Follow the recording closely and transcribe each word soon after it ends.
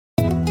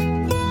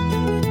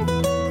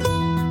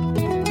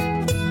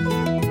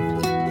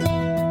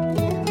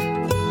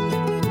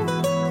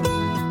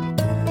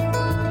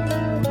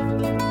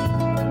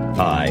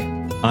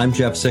I'm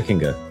Jeff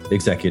Sickinga,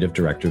 Executive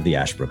Director of the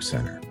Ashbrook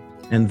Center,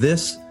 and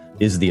this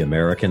is The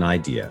American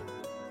Idea,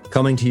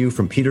 coming to you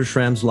from Peter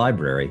Schramm's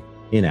Library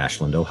in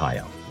Ashland,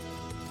 Ohio.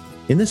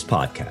 In this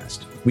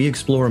podcast, we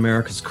explore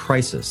America's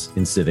crisis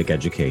in civic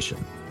education.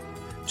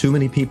 Too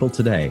many people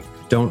today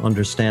don't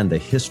understand the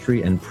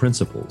history and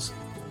principles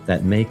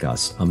that make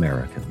us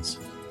Americans.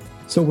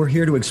 So we're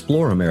here to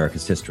explore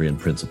America's history and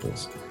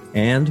principles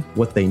and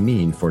what they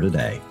mean for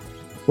today,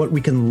 what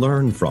we can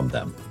learn from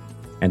them,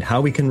 and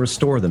how we can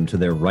restore them to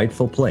their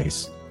rightful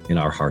place in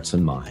our hearts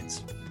and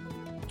minds.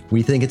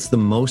 We think it's the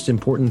most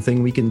important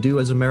thing we can do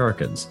as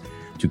Americans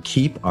to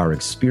keep our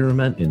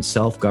experiment in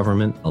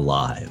self-government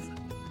alive.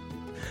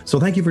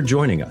 So thank you for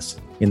joining us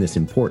in this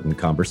important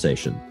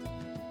conversation.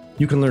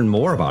 You can learn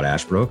more about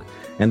Ashbrook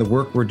and the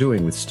work we're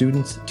doing with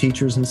students,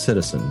 teachers, and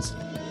citizens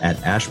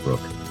at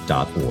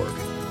ashbrook.org.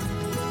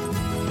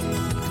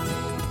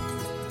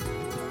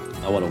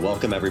 I want to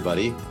welcome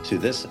everybody to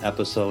this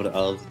episode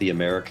of The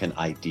American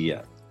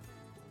Idea.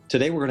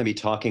 Today we're going to be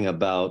talking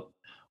about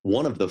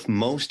one of the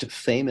most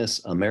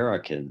famous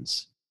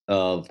Americans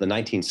of the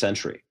 19th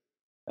century,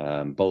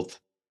 both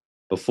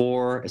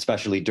before,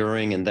 especially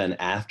during, and then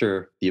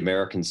after the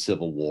American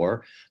Civil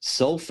War.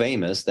 So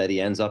famous that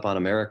he ends up on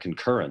American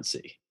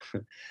currency,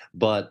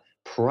 but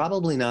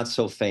probably not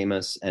so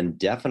famous and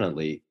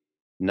definitely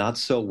not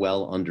so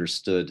well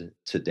understood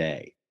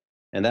today.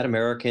 And that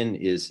American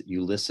is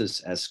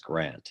Ulysses S.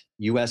 Grant,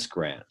 U.S.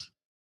 Grant,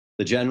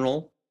 the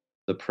general,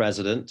 the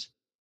president,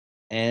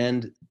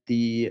 and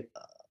the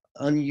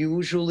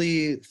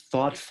unusually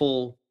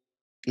thoughtful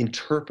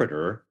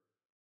interpreter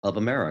of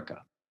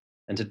America.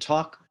 And to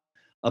talk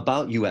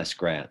about U.S.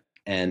 Grant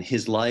and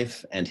his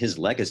life and his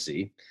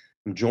legacy,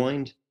 I'm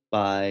joined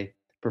by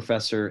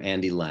Professor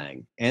Andy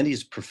Lang.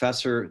 Andy's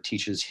professor,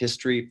 teaches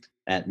history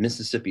at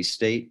Mississippi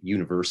State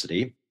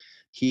University.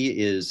 He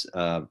is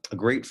a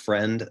great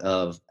friend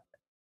of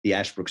the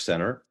Ashbrook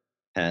Center,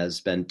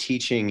 has been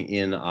teaching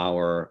in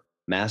our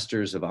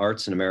Masters of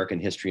Arts in American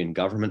History and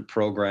Government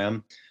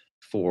program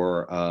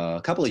for a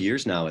couple of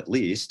years now at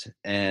least,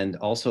 and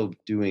also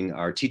doing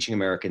our Teaching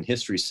American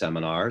History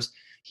seminars.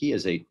 He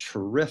is a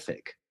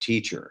terrific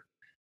teacher,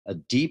 a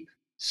deep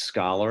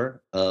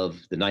scholar of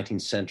the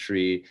 19th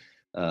century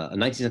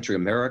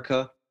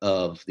America,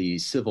 of the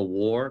Civil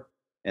War,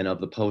 and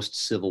of the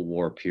post-Civil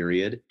War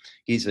period.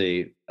 He's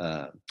a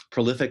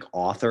prolific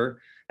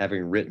author,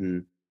 having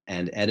written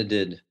and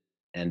edited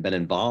and been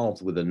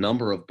involved with a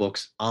number of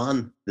books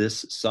on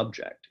this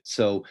subject.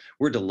 So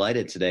we're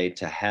delighted today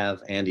to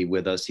have Andy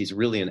with us. He's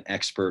really an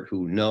expert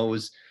who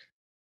knows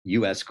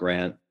U.S.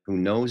 Grant, who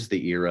knows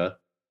the era,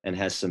 and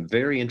has some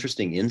very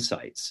interesting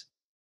insights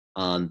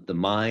on the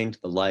mind,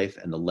 the life,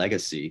 and the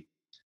legacy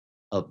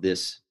of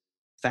this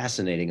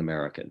fascinating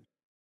American.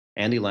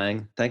 Andy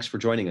Lang, thanks for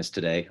joining us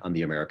today on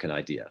The American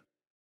Idea.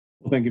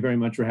 Well, thank you very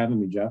much for having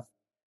me, Jeff.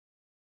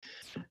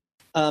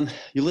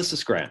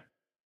 Ulysses Grant,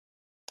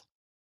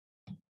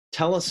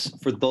 tell us,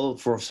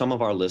 for some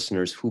of our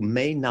listeners who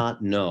may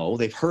not know,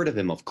 they've heard of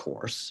him, of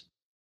course.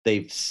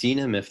 They've seen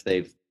him if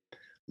they've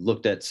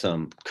looked at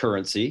some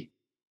currency.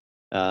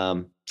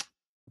 They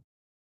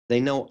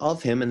know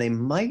of him, and they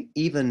might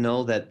even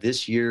know that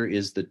this year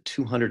is the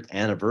 200th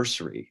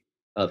anniversary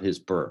of his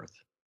birth.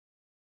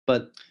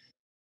 But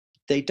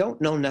they don't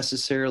know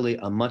necessarily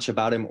much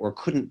about him or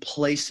couldn't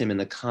place him in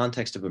the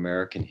context of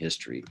American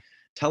history.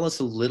 Tell us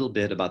a little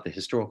bit about the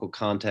historical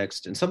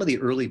context and some of the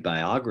early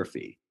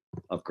biography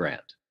of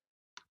Grant.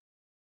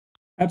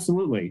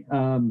 Absolutely.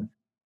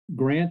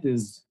 Grant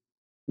is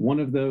one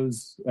of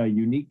those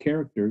unique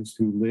characters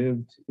who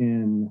lived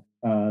in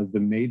the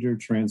major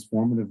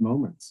transformative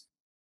moments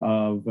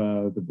of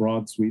the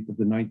broad sweep of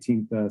the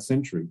 19th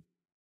century.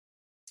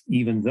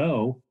 Even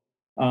though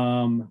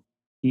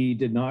he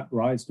did not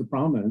rise to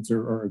prominence,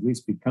 or at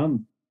least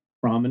become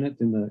prominent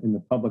in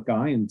the public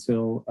eye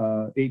until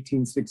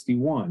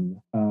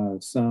 1861,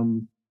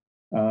 some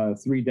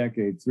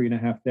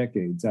 3.5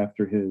 decades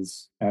after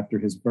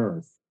his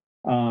birth.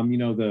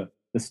 The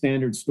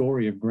standard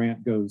story of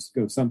Grant goes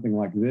something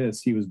like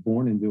this. He was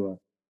born into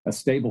a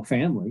stable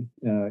family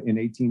in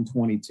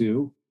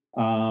 1822,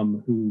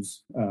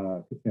 whose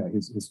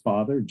his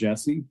father,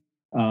 Jesse,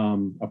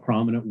 a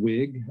prominent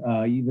Whig,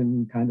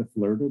 even kind of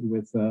flirted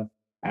with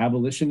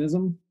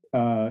abolitionism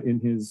in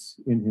his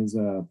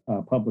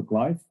public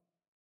life.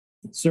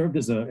 Served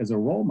as a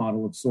role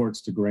model of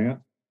sorts to Grant,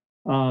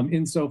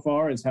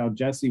 insofar as how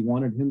Jesse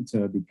wanted him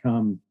to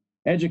become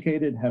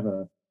educated, have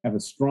a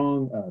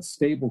strong,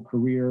 stable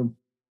career.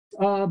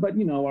 But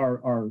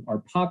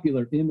our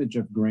popular image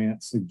of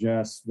Grant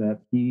suggests that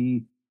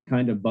he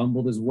kind of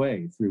bumbled his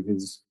way through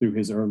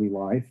his early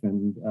life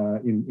and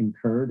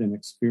incurred and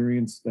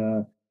experienced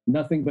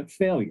nothing but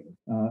failure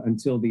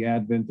until the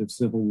advent of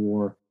Civil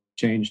War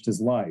changed his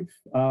life.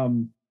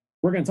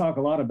 We're going to talk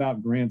a lot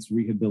about Grant's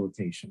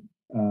rehabilitation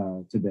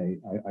today,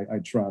 I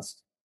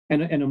trust.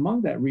 And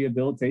among that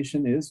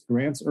rehabilitation is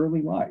Grant's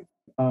early life.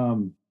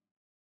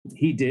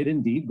 He did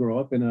indeed grow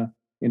up in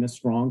a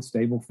strong,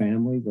 stable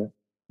family that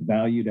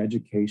valued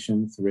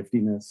education,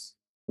 thriftiness,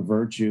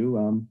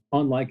 virtue.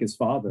 Unlike his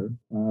father,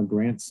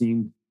 Grant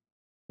seemed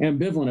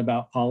ambivalent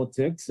about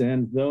politics,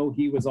 and though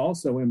he was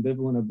also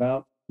ambivalent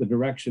about the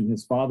direction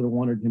his father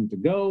wanted him to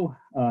go,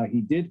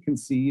 he did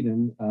concede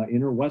and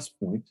enter West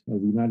Point, the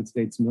United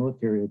States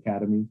Military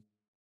Academy,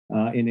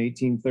 in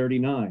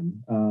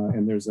 1839.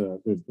 And there's a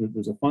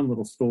fun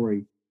little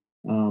story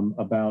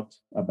about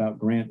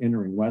Grant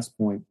entering West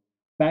Point.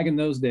 Back in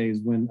those days,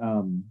 when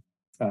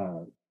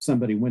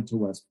somebody went to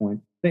West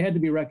Point, they had to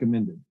be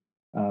recommended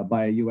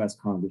by a U.S.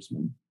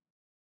 congressman.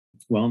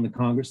 Well, and the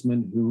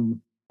congressman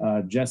whom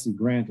Jesse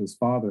Grant, his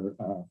father,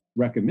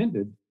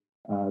 recommended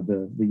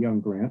the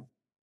young Grant,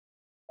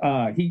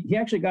 he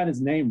actually got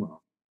his name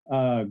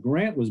wrong.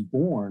 Grant was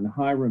born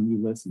Hiram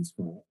Ulysses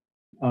Grant,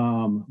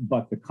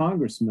 but the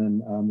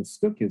congressman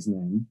mistook his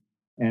name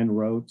and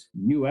wrote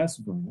U.S.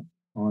 Grant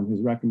on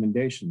his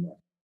recommendation there.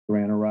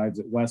 Grant arrives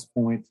at West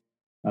Point.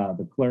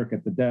 The clerk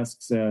at the desk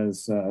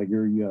says,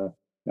 "You're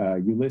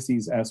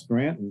Ulysses S.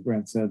 Grant," and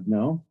Grant said,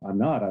 "No, I'm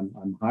not.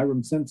 I'm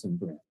Hiram Simpson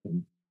Grant."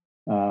 And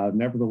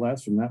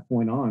nevertheless, from that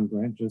point on,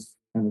 Grant just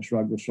kind of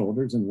shrugged his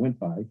shoulders and went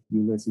by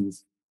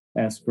Ulysses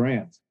S.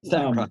 Grant. Is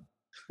that right?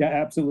 Yeah,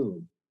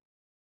 absolutely.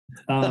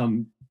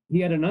 He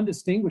had an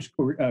undistinguished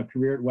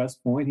career at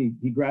West Point.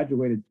 He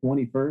graduated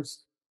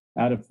 21st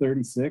out of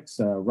 36,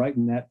 right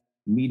in that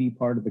meaty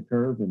part of the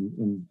curve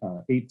in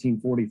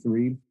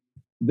 1843.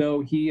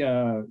 Though he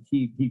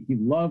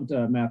loved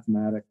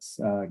mathematics,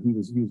 he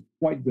was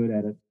quite good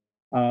at it.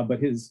 But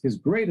his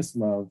greatest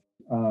love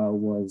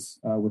was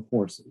with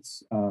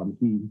horses.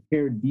 He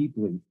cared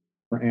deeply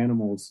for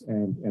animals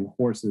and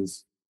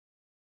horses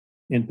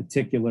in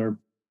particular.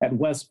 At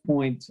West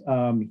Point,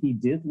 he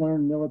did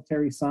learn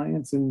military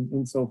science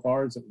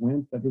insofar as it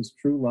went, but his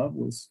true love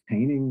was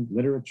painting,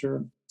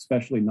 literature,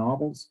 especially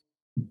novels.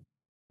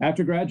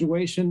 After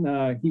graduation,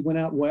 he went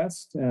out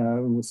west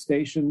and was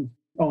stationed.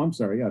 Oh, I'm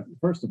sorry.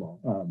 First of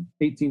all,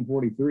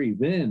 1843.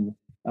 Then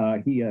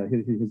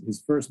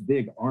his first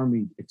big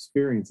army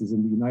experiences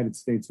in the United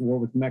States War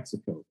with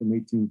Mexico from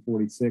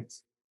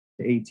 1846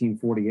 to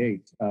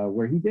 1848,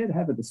 where he did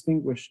have a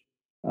distinguished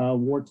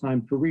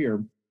wartime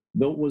career,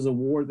 though it was a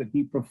war that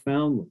he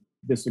profoundly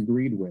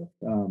disagreed with.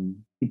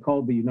 He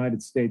called the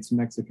United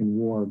States-Mexican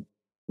War,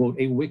 quote,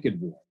 a wicked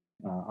war.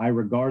 I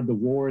regard the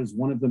war as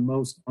one of the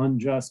most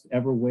unjust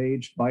ever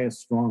waged by a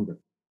stronger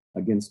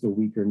against a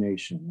weaker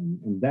nation.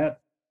 And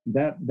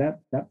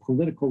that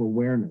political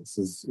awareness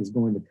is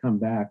going to come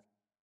back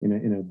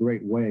in a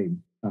great way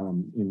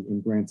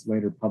in Grant's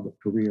later public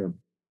career.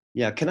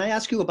 Yeah, can I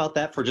ask you about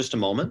that for just a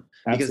moment?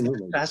 Because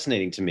Absolutely. it's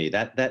fascinating to me.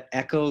 That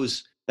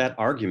echoes that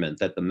argument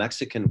that the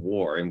Mexican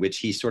War, in which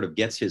he sort of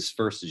gets his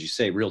first, as you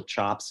say, real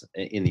chops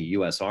in the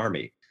U.S.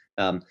 Army,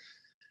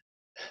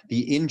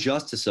 the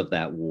injustice of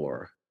that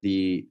war,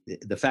 the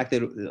fact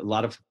that a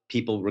lot of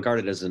people regard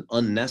it as an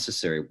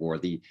unnecessary war,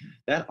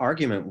 that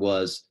argument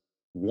was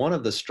one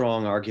of the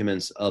strong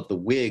arguments of the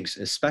Whigs,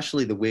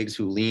 especially the Whigs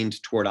who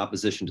leaned toward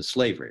opposition to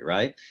slavery,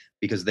 right?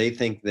 Because they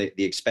think that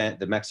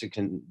the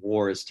Mexican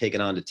War is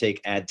taken on to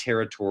add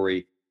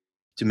territory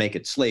to make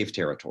it slave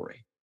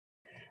territory.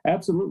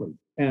 Absolutely.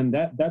 And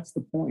that's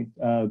the point.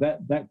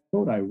 That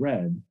quote I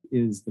read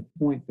is the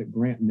point that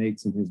Grant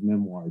makes in his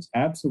memoirs.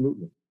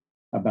 Absolutely.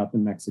 About the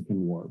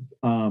Mexican War.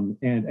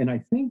 And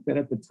I think that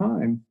at the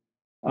time,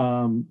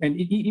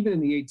 even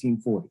in the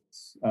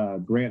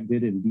 1840s, Grant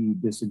did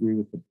indeed disagree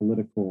with the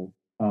political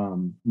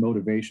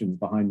motivations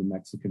behind the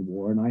Mexican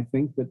War. And I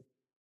think that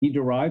he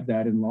derived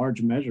that in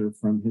large measure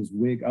from his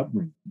Whig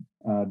upbringing,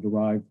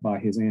 derived by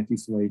his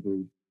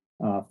anti-slavery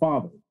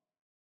father.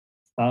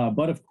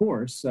 But of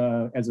course,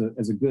 as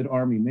a good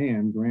Army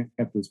man, Grant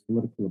kept his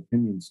political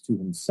opinions to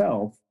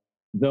himself,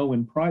 though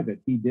in private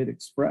he did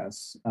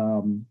express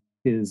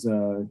his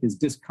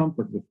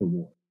discomfort with the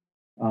war,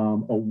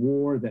 a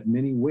war that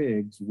many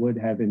Whigs would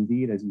have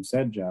indeed, as you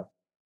said, Jeff,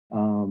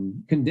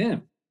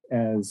 condemned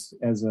as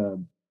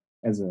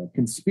a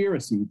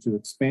conspiracy to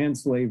expand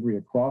slavery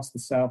across the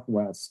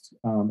Southwest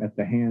at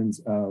the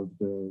hands of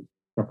the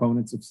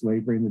proponents of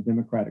slavery in the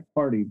Democratic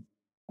Party,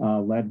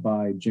 led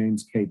by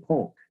James K.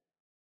 Polk.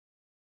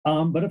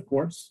 But of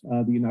course,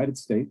 the United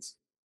States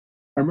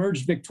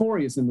emerged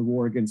victorious in the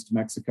war against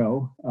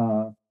Mexico,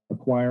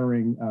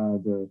 acquiring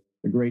the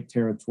great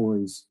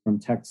territories from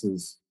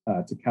Texas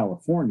to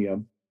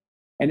California.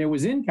 And it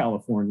was in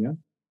California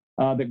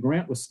that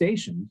Grant was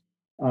stationed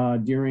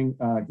during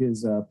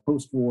his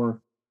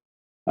post-war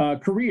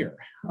career.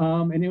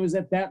 And it was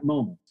at that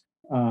moment,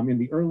 in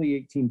the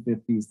early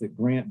 1850s, that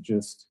Grant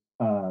just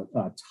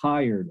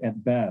tired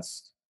at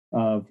best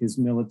of his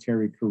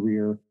military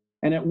career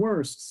and at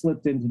worst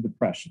slipped into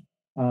depression.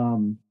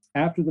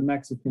 After the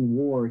Mexican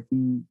War,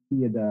 he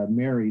had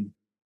married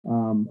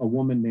a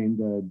woman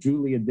named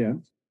Julia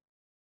Dent,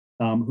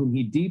 whom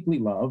he deeply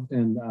loved.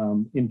 And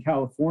in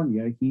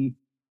California, he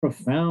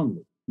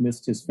profoundly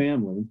missed his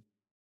family.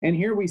 And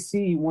here we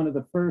see one of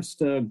the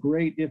first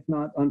great, if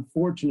not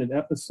unfortunate,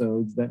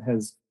 episodes that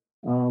has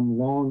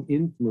long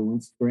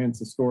influenced Grant's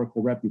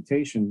historical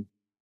reputation.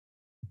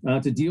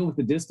 To deal with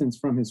the distance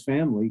from his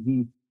family,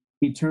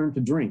 he turned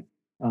to drink.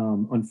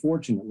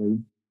 unfortunately.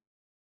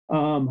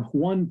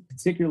 One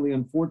particularly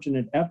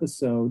unfortunate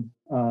episode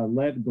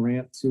led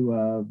Grant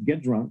to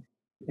get drunk,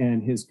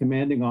 and his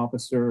commanding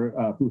officer,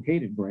 who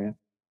hated Grant,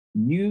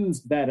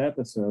 used that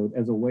episode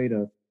as a way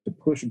to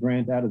push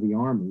Grant out of the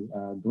Army.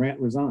 Grant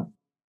resigned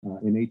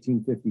in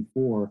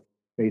 1854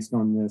 based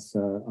on this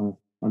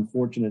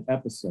unfortunate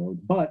episode,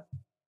 but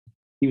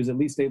he was at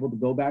least able to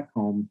go back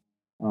home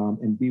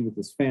and be with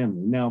his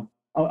family. Now,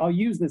 I'll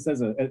use this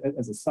as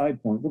a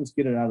side point. We'll just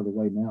get it out of the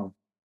way now.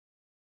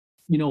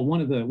 You know, one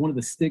of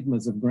the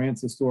stigmas of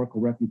Grant's historical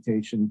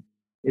reputation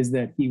is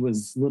that he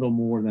was little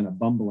more than a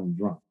bumbling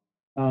drunk.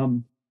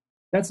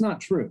 That's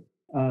not true.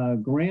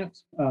 Grant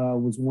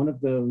was one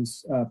of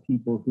those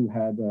people who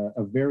had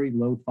a very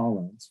low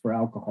tolerance for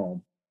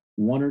alcohol.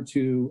 One or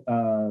two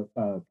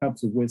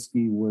cups of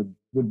whiskey would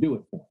do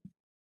it for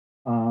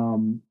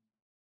him.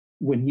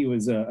 When he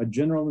was a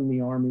general in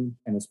the Army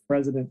and as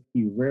president,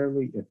 he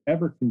rarely, if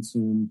ever,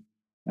 consumed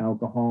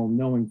alcohol,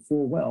 knowing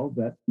full well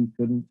that he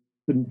couldn't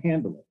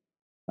handle it.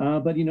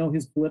 But, you know,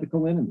 his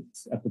political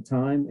enemies at the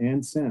time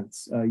and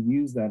since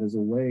used that as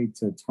a way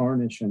to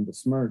tarnish and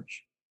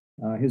besmirch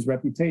his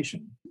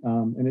reputation.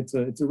 And it's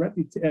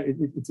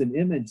an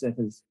image that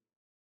has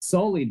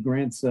sullied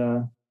Grant's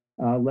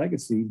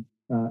legacy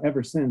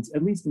ever since,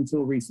 at least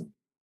until recent.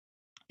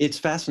 It's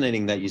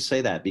fascinating that you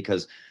say that,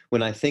 because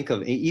when I think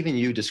of even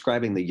you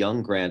describing the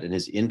young Grant and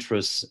his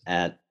interests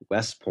at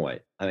West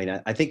Point, I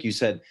mean, I think you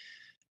said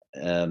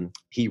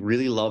he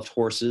really loved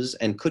horses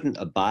and couldn't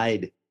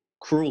abide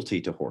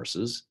cruelty to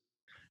horses.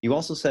 You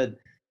also said,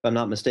 if I'm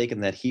not mistaken,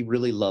 that he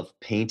really loved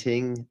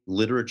painting,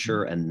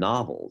 literature, and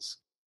novels.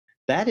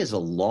 That is a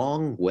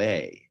long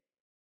way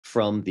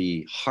from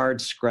the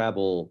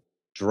hardscrabble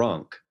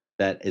drunk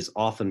that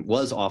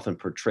was often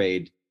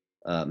portrayed,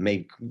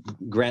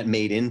 Grant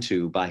made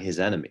into by his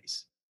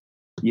enemies.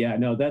 Yeah,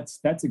 no, that's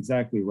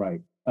exactly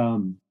right.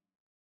 You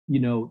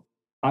know,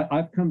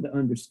 I've come to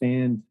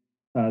understand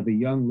the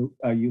young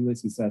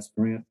Ulysses S.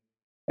 Grant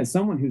as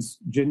someone who's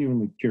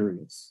genuinely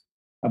curious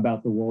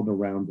about the world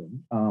around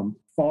him,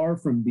 far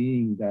from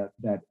being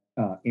that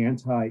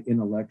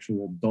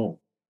anti-intellectual dolt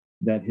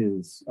that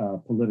his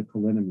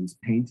political enemies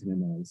painted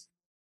him as.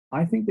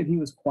 I think that he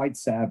was quite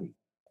savvy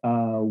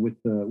with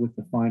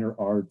the finer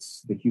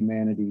arts, the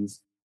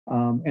humanities,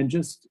 and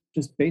just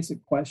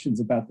basic questions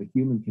about the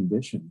human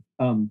condition.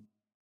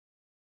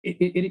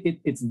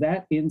 It's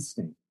that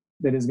instinct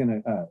that is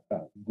going to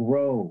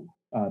grow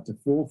to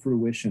full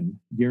fruition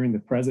during the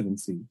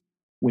presidency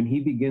when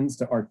he begins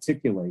to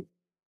articulate,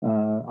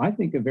 I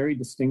think, a very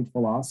distinct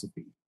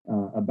philosophy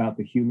about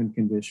the human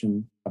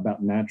condition,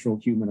 about natural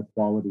human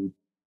equality,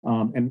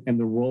 and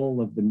the role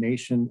of the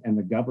nation and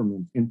the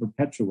government in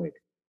perpetuating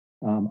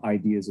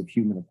ideas of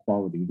human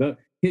equality.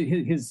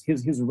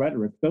 His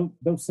rhetoric,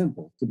 though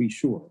simple to be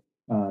sure,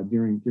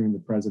 during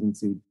the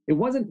presidency, it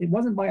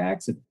wasn't by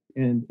accident,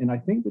 and I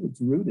think that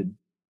it's rooted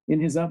in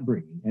his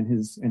upbringing and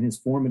his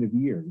formative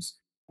years.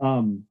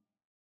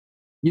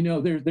 You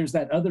know, there's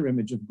that other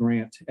image of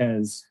Grant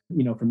as,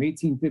 you know, from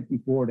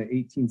 1854 to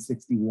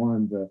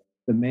 1861,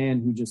 the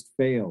man who just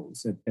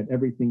fails at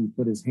everything he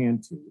put his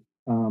hand to.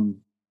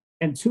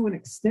 And to an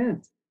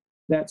extent,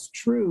 that's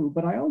true.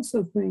 But I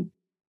also think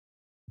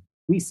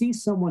we see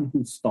someone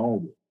who's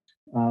stalwart.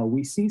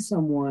 We see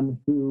someone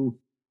who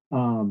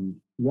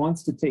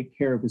wants to take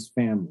care of his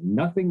family.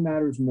 Nothing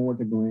matters more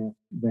to Grant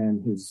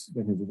than his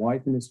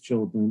wife and his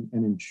children,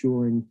 and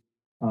ensuring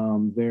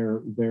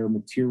their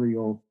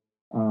material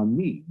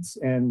needs,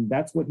 and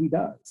that's what he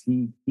does.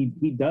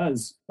 He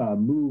does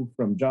move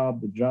from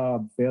job to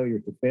job, failure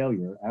to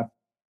failure,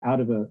 out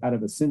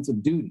of a sense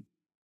of duty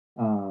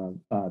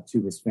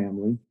to his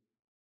family.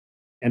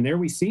 And there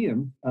we see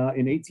him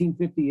in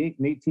 1858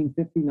 and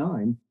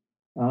 1859,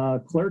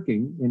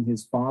 clerking in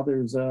his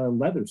father's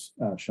leather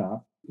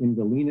shop in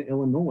Galena,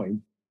 Illinois,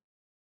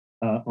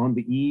 on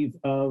the eve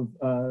of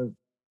the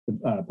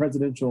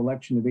presidential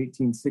election of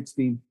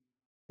 1860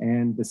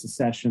 and the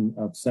secession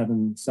of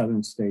 7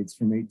 southern states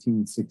from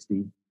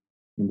 1860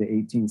 into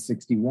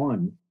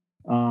 1861.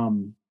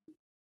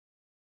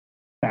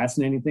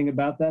 Fascinating thing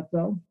about that,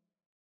 though,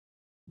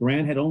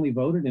 Grant had only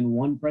voted in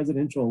one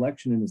presidential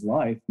election in his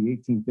life, the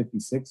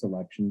 1856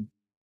 election,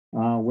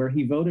 where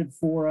he voted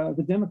for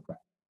the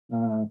Democrat,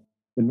 the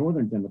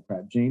Northern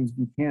Democrat, James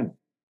Buchanan,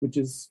 which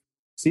is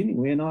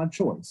seemingly an odd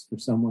choice for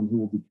someone who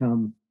will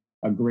become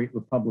a great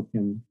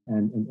Republican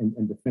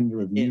and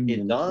defender of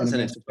union. It does,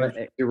 and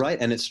you're right.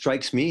 And it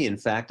strikes me, in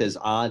fact, as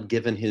odd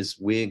given his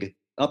Whig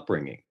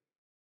upbringing.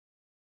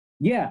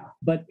 Yeah,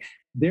 but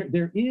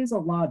there is a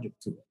logic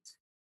to it.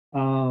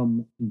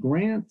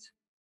 Grant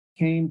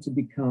came to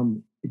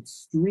become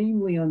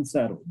extremely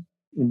unsettled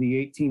in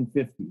the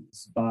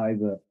 1850s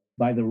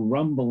by the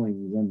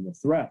rumblings and the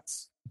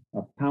threats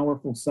of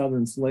powerful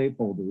Southern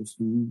slaveholders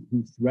who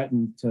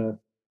threatened to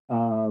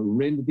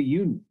rend the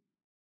Union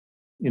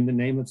in the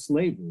name of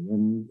slavery.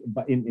 And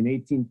in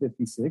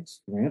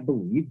 1856, Grant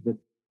believed that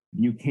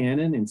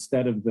Buchanan,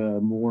 instead of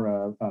the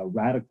more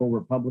radical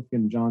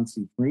Republican John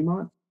C.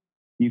 Fremont,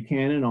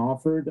 Buchanan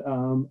offered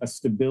a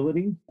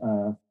stability,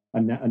 a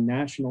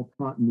national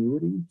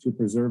continuity to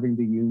preserving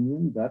the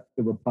Union that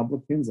the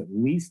Republicans, at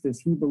least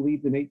as he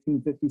believed in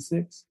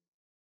 1856,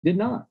 did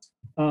not.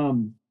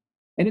 And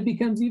it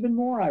becomes even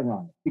more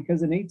ironic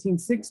because in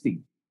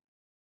 1860,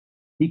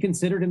 he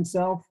considered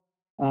himself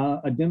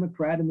a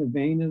Democrat in the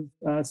vein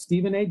of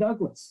Stephen A.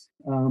 Douglas,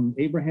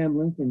 Abraham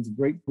Lincoln's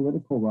great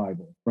political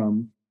rival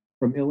from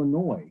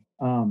Illinois.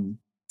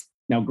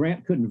 Now,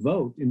 Grant couldn't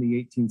vote in the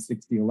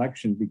 1860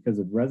 election because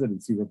of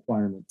residency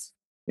requirements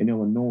in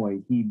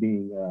Illinois, he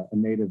being a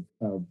native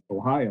of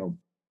Ohio.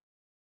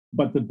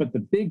 But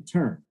the big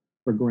turn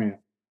for Grant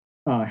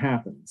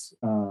happens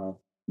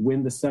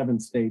when the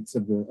 7 states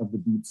of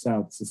the Deep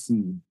South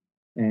secede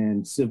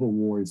and civil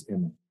war is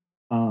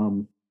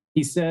imminent.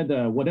 He said,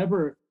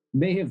 whatever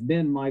may have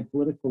been my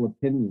political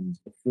opinions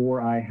before,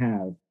 I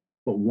have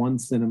but one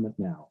sentiment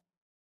now.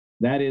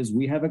 That is,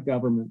 we have a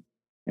government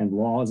and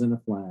laws and a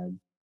flag,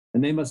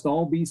 and they must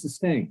all be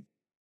sustained.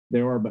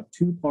 There are but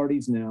 2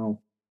 parties now,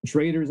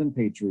 traitors and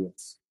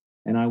patriots,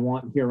 and I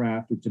want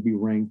hereafter to be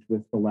ranked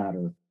with the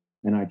latter,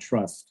 and I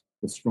trust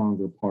the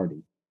stronger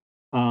party.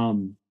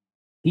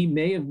 He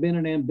may have been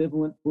an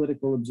ambivalent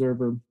political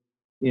observer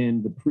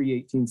in the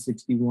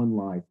pre-1861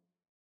 life,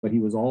 but he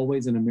was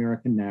always an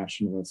American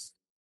nationalist,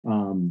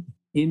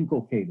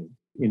 inculcated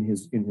in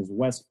his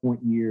West Point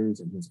years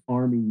and his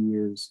Army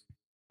years.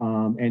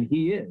 And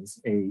he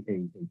is a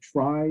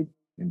tried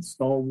and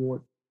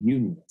stalwart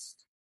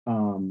Unionist.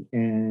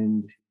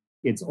 And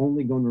it's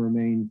only going to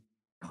remain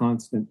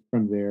constant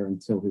from there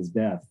until his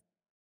death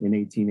in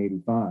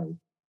 1885.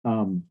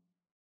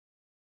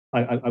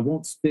 I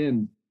won't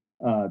spend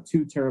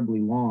too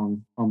terribly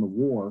long on the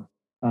war.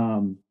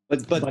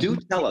 But do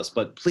tell us,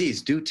 but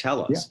please do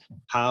tell us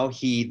how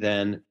he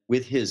then,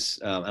 with his,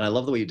 and I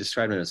love the way you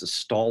described him as a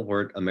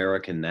stalwart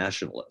American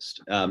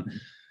nationalist.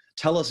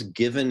 Tell us,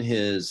 given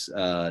his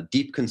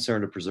deep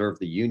concern to preserve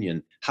the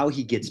Union, how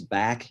he gets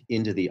back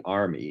into the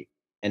Army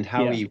and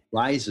how he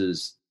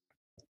rises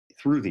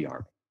through the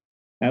Army.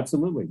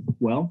 Absolutely.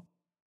 Well,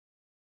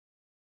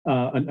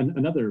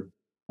 another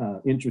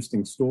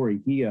interesting story,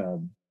 he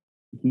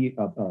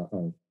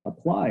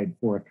applied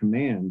for a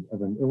command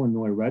of an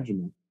Illinois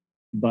regiment,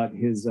 but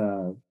his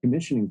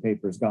commissioning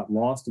papers got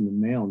lost in the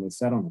mail and they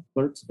sat on a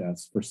clerk's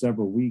desk for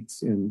several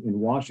weeks in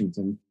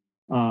Washington.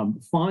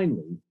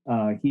 Finally,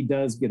 he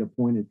does get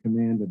appointed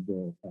command of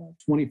the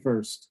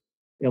 21st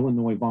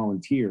Illinois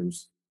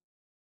Volunteers,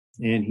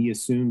 and he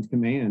assumed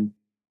command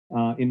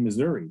in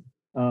Missouri.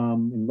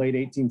 In late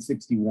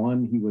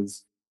 1861, he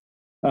was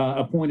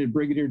appointed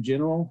Brigadier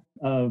General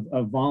of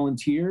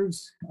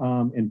Volunteers,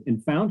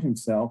 and found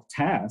himself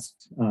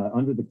tasked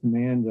under the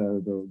command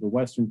of the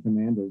Western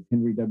Command of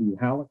Henry W.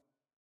 Halleck,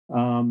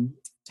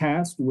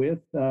 tasked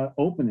with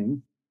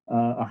opening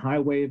a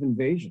highway of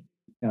invasion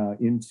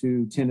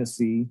into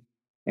Tennessee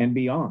and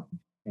beyond.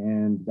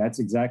 And that's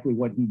exactly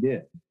what he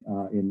did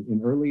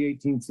in early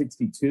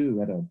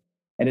 1862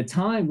 at a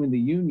time when the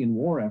Union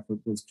war effort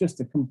was just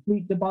a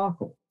complete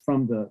debacle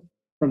from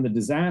the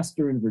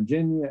disaster in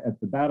Virginia at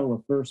the Battle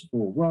of First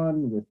Bull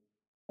Run, with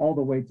all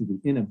the way to the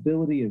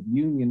inability of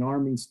Union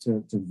armies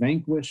to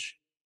vanquish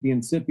the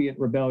incipient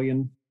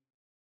rebellion.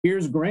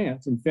 Here's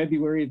Grant in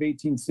February of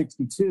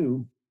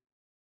 1862,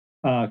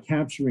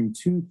 capturing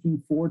 2 key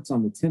forts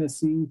on the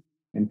Tennessee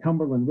and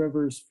Cumberland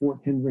Rivers, Fort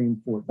Henry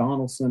and Fort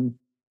Donelson,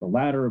 the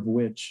latter of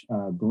which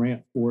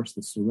Grant forced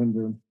the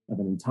surrender of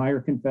an entire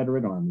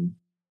Confederate army.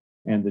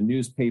 And the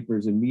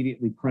newspapers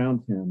immediately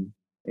crowned him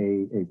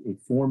a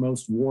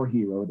foremost war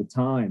hero at a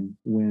time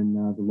when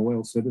the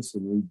loyal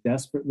citizenry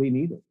desperately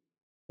needed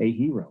a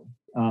hero.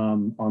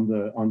 On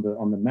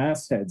the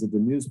mastheads of the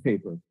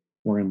newspaper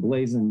were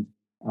emblazoned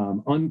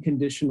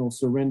 "Unconditional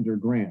Surrender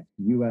Grant,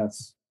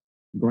 U.S.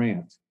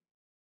 Grant."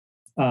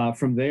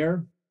 From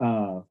there,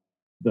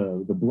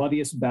 the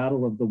bloodiest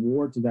battle of the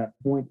war to that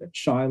point at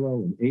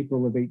Shiloh in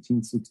April of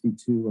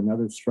 1862,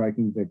 another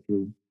striking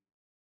victory.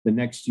 The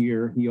next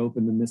year, he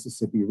opened the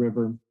Mississippi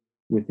River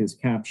with his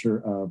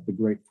capture of the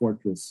great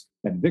fortress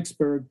at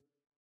Vicksburg,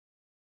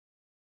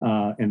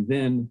 and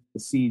then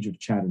the siege of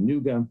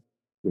Chattanooga,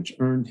 which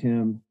earned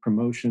him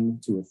promotion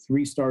to a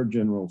 3-star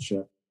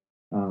generalship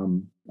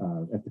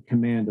at the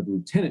command of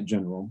lieutenant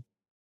general,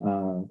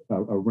 a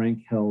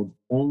rank held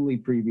only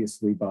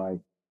previously by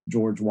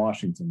George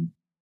Washington.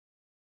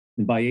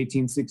 And by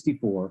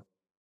 1864,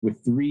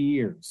 with 3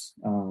 years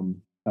of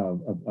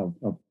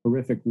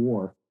horrific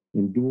war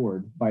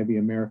endured by the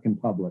American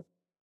public,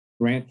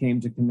 Grant came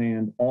to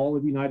command all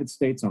of the United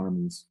States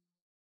armies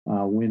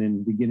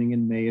when, beginning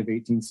in May of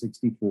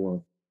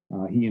 1864,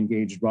 he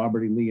engaged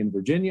Robert E. Lee in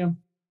Virginia,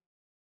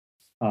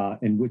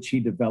 in which he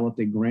developed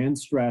a grand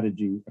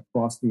strategy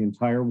across the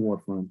entire war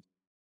front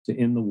to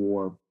end the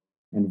war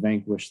and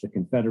vanquish the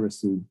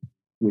Confederacy,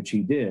 which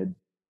he did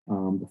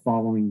the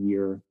following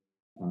year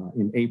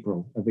in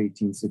April of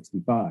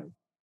 1865.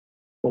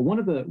 But one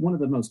of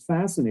the most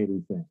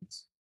fascinating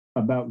things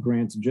about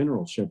Grant's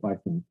generalship, I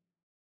think,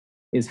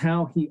 is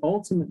how he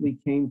ultimately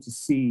came to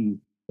see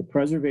the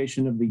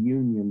preservation of the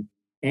Union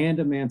and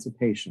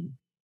emancipation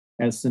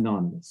as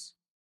synonymous.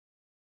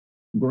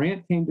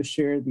 Grant came to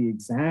share the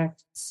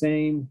exact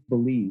same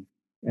belief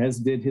as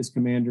did his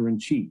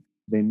commander-in-chief.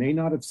 They may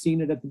not have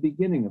seen it at the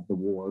beginning of the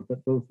war,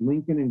 but both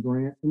Lincoln and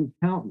Grant and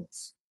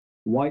countless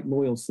white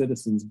loyal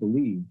citizens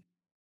believed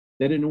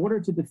that in order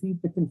to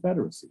defeat the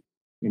Confederacy,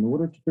 in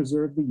order to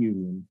preserve the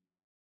Union,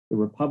 the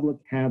Republic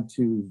had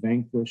to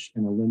vanquish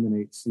and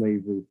eliminate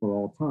slavery for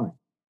all time.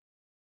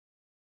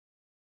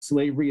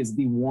 Slavery is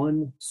the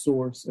one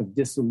source of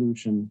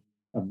dissolution,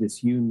 of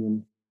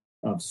disunion,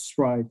 of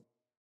strife,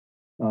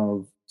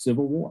 of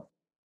civil war.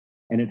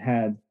 And it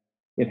had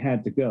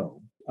to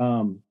go.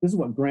 This is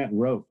what Grant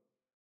wrote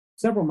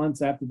several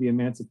months after the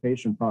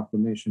Emancipation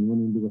Proclamation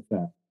went into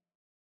effect.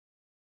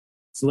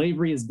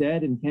 Slavery is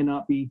dead and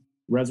cannot be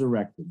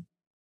resurrected.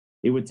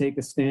 It would take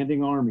a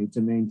standing army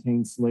to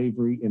maintain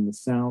slavery in the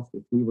South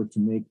if we were to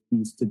make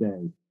peace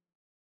today.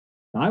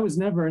 Now, I was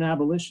never an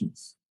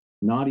abolitionist,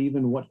 not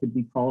even what could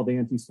be called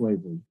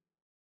anti-slavery,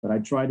 but I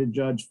try to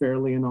judge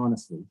fairly and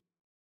honestly,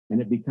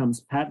 and it becomes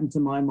patent to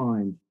my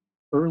mind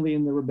early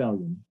in the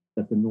rebellion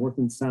that the North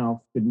and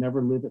South could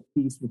never live at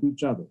peace with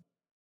each other,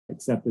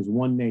 except as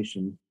one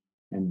nation,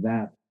 and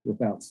that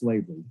without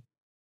slavery.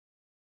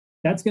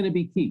 That's going to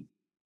be key,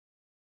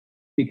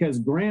 because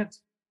Grant,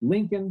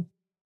 Lincoln,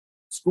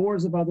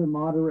 scores of other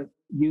moderate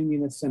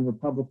Unionists and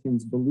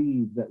Republicans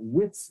believe that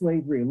with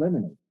slavery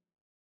eliminated,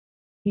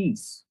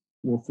 peace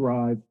will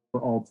thrive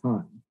for all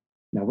time.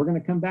 Now, we're going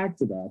to come back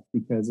to that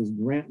because, as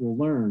Grant will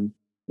learn,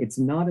 it's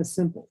not as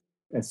simple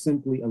as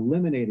simply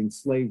eliminating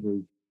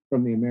slavery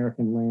from the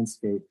American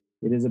landscape.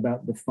 It is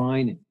about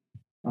defining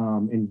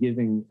and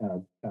giving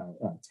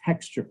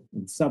texture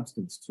and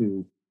substance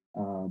to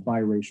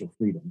biracial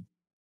freedom.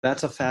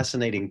 That's a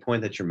fascinating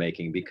point that you're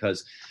making,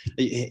 because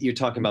you're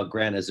talking about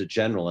Grant as a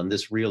general and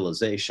this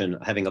realization,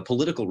 having a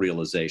political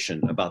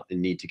realization about the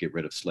need to get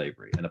rid of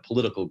slavery and a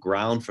political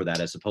ground for that,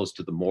 as opposed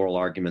to the moral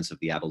arguments of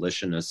the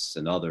abolitionists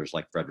and others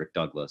like Frederick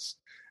Douglass.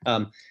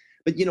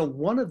 But, you know,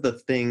 one of the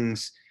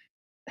things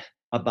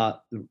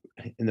about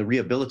in the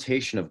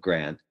rehabilitation of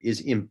Grant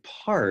is in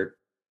part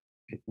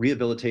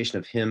rehabilitation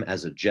of him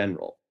as a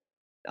general,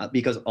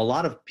 because a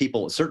lot of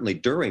people, certainly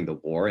during the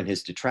war and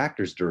his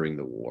detractors during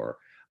the war,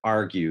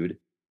 argued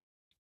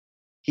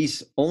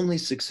he's only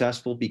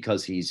successful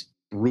because he's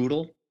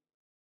brutal,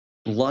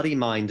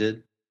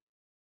 bloody-minded,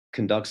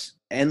 conducts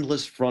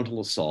endless frontal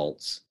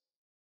assaults,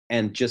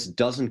 and just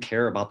doesn't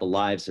care about the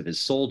lives of his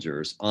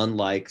soldiers,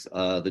 unlike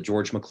the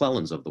George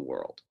McClellans of the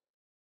world.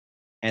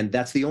 And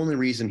that's the only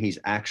reason he's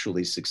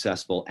actually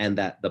successful, and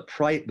that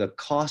the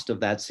cost of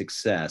that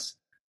success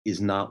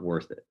is not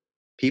worth it.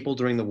 People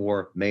during the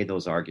war made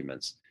those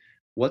arguments.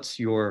 What's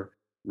your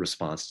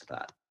response to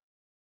that?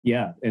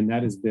 Yeah, and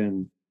that has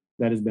been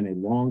a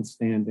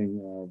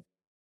long-standing,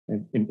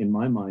 in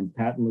my mind,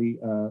 patently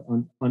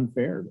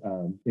unfair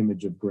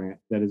image of Grant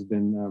that has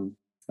been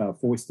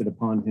foisted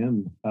upon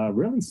him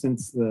really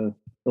since the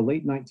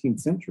late 19th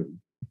century.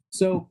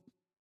 So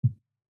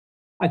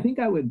I think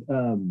I would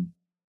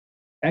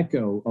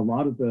echo a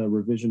lot of the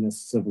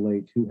revisionists of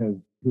late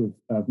who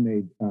have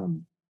made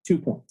 2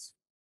 points,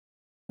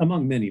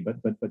 among many, but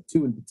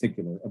 2 in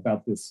particular,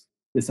 about this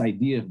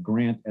idea of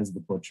Grant as the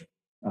butcher.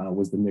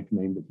 Was the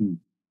nickname that he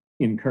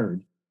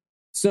incurred.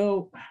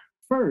 So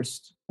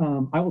first,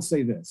 I will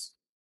say this.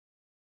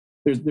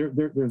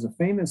 There's a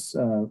famous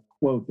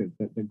quote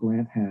that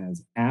Grant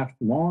has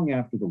long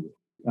after the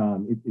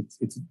war.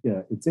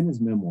 It's in his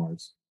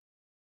memoirs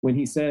when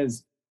he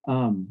says,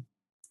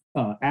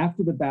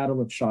 after the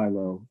Battle of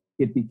Shiloh,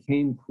 it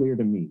became clear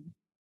to me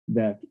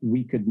that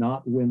we could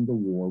not win the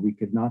war, we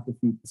could not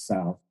defeat the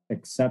South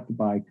except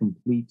by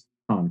complete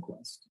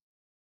conquest.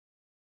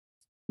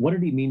 What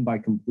did he mean by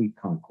complete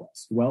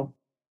conquest? Well,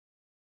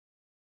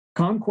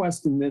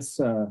 conquest in this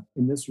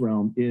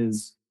realm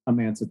is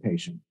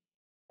emancipation.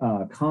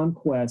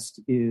 Conquest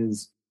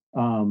is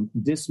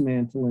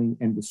dismantling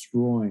and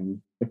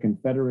destroying the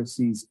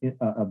Confederacy's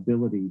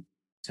ability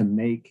to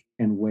make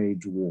and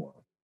wage war.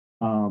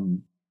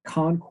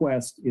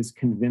 Conquest is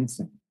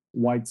convincing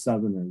white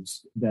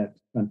Southerners that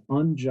an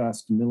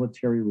unjust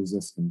military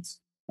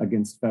resistance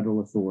against federal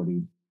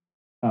authority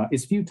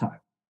is futile.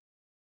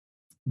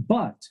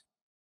 But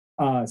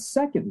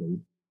secondly,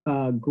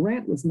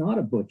 Grant was not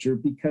a butcher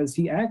because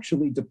he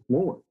actually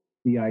deplored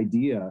the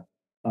idea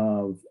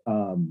of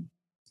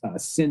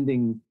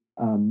sending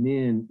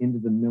men into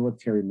the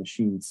military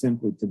machine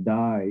simply to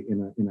die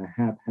in a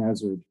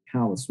haphazard,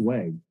 callous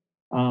way.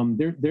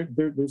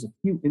 There's a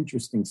few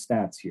interesting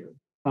stats here.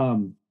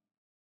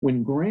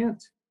 When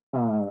Grant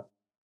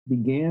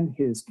began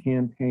his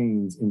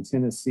campaigns in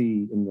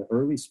Tennessee in the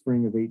early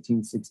spring of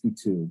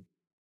 1862,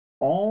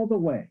 all the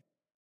way,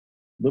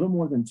 little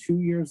more than 2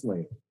 years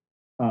later,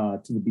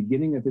 to the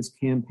beginning of his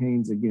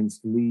campaigns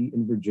against Lee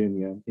in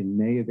Virginia in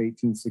May of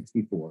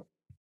 1864,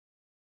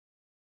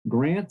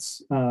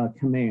 Grant's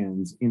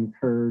commands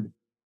incurred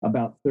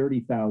about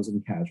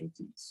 30,000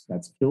 casualties.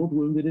 That's killed,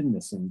 wounded, and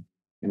missing.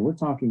 And we're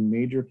talking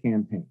major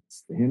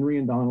campaigns: the Henry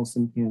and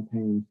Donelson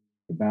campaign,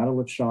 the Battle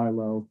of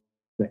Shiloh,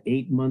 the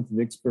 8-month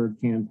Vicksburg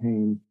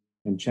campaign,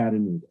 and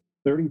Chattanooga.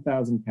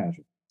 30,000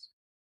 casualties.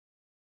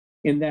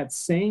 In that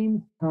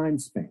same time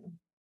span,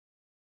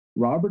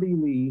 Robert E.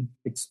 Lee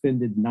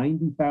expended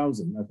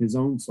 90,000 of his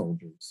own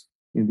soldiers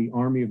in the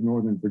Army of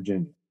Northern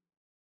Virginia.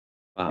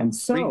 Wow. And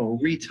so,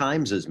 three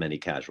times as many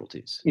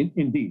casualties.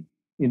 Indeed.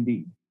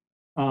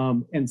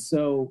 And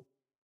so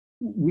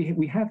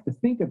we have to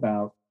think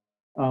about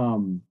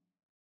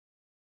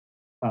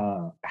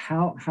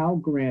how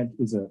Grant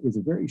is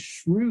a very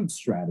shrewd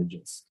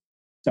strategist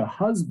to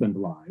husband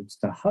lives,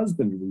 to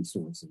husband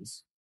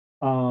resources,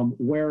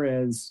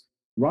 whereas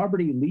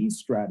Robert E. Lee's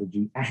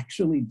strategy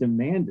actually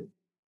demanded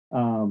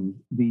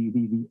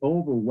the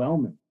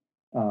overwhelming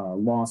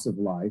loss of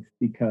life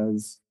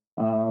because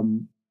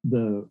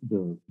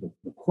the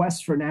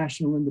quest for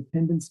national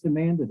independence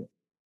demanded it.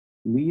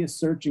 Lee is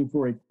searching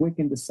for a quick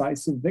and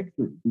decisive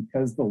victory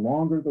because the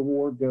longer the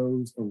war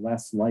goes, the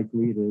less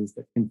likely it is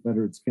that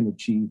Confederates can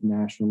achieve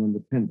national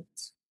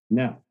independence.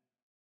 Now,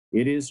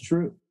 it is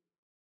true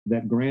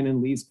that Grant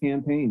and Lee's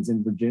campaigns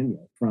in Virginia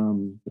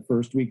from the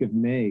first week of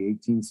May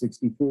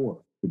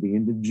 1864 to the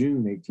end of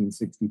June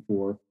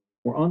 1864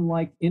 were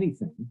unlike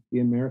anything the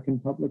American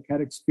public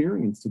had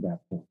experienced to that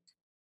point.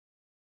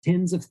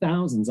 Tens of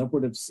thousands,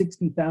 upward of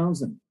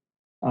 60,000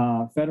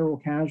 federal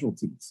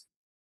casualties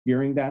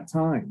during that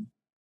time.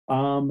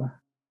 But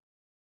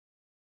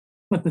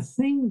the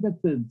thing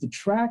that the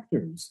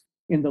detractors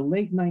in the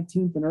late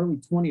 19th and early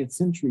 20th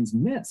centuries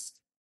missed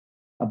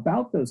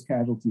about those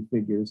casualty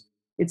figures,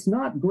 it's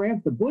not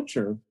Grant the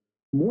Butcher,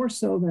 more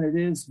so than it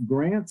is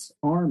Grant's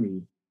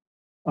army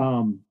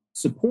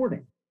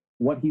supporting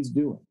what he's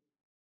doing.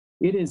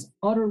 It is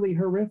utterly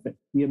horrific,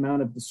 the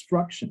amount of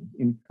destruction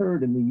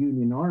incurred in the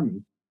Union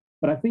Army.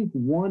 But I think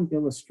one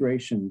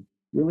illustration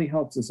really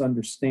helps us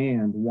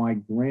understand why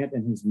Grant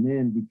and his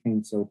men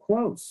became so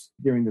close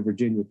during the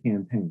Virginia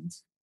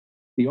campaigns.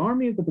 The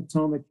Army of the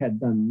Potomac had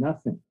done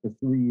nothing for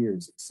 3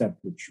 years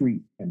except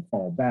retreat and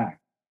fall back.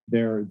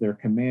 Their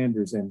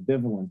commanders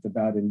ambivalent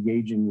about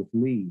engaging with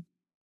Lee.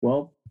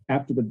 Well,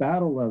 after the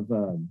Battle of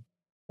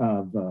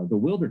the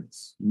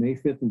Wilderness, May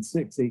 5th and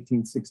 6th,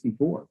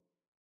 1864,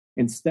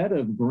 instead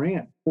of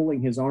Grant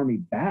pulling his army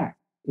back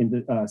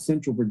into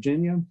central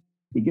Virginia,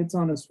 he gets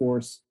on his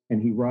horse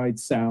and he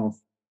rides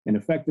south and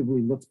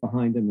effectively looks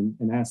behind him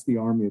and asks the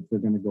army if they're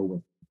going to go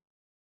with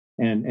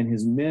him. And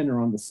his men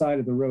are on the side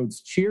of the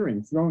roads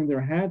cheering, throwing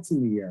their hats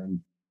in the air. And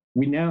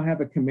we now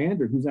have a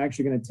commander who's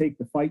actually going to take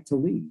the fight to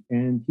Lee.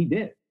 And he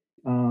did.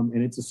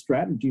 And it's a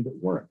strategy that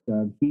worked.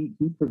 He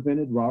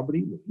prevented Robert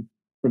E. Lee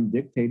from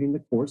dictating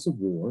the course of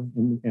war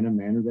in a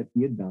manner that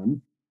he had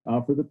done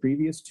for the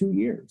previous 2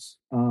 years.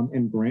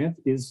 And Grant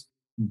is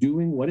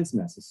doing what is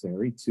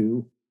necessary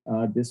to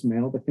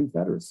dismantle the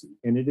Confederacy.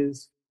 And it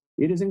is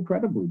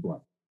incredibly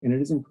bloody. And it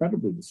is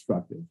incredibly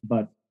destructive,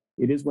 but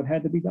it is what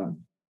had to be done.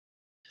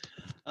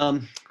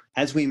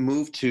 As we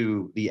move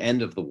to the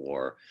end of the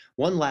war,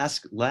 one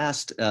last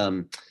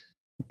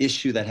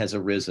issue that has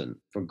arisen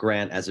for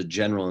Grant as a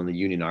general in the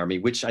Union Army,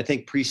 which I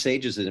think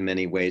presages in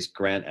many ways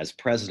Grant as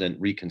president,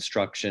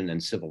 Reconstruction,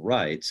 and civil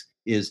rights,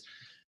 is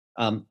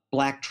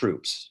Black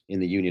troops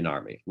in the Union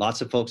Army. Lots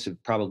of folks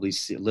have probably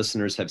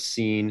listeners have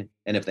seen,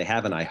 and if they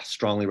haven't, I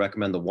strongly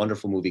recommend the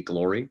wonderful movie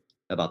Glory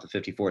about the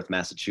 54th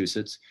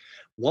Massachusetts.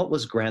 What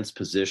was Grant's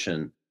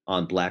position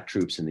on Black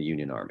troops in the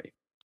Union Army?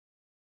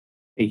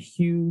 A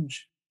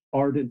huge,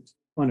 ardent,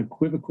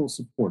 unequivocal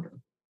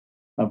supporter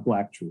of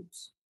Black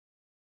troops.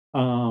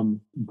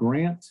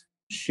 Grant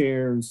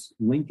shares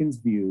Lincoln's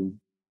view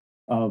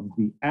of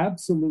the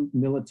absolute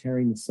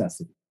military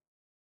necessity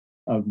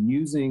of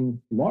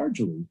using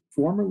largely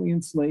formerly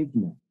enslaved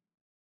men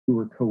who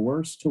were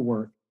coerced to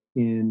work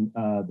in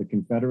the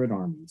Confederate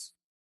armies,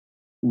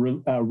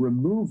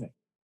 removing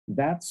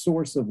that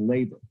source of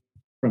labor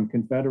from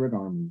Confederate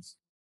armies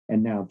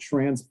and now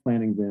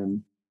transplanting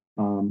them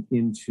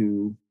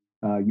into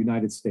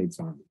United States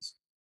armies.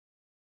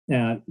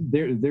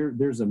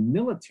 There's a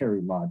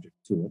military logic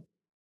to it,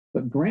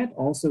 but Grant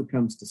also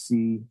comes to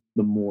see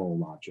the moral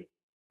logic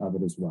of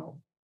it as well.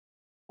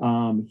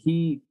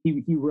 He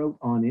wrote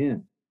on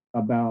in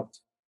about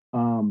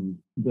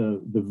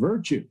the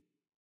virtue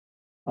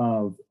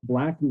of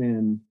Black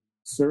men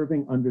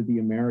serving under the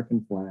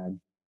American flag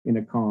in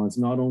a cause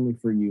not only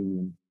for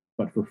union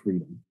but for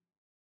freedom.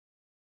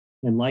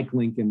 And like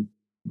Lincoln,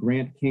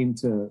 Grant came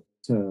to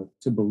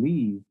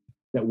believe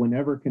that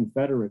whenever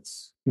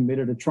Confederates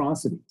committed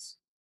atrocities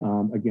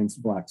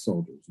against Black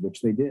soldiers,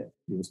 which they did,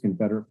 it was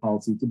Confederate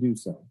policy to do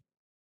so,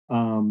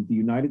 the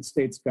United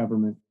States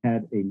government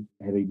had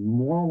a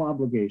moral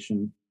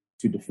obligation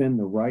to defend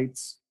the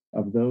rights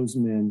of those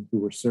men who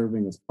were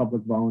serving as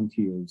public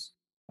volunteers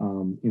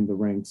in the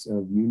ranks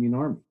of Union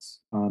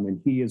armies.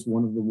 And he is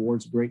one of the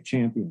war's great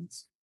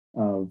champions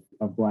of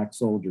Black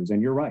soldiers.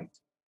 And you're right.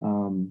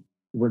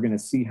 We're going to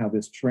see how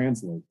this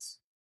translates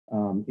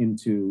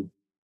into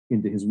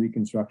his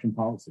Reconstruction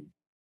policy.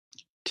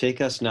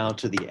 Take us now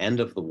to the end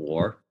of the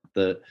war,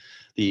 the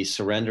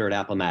surrender at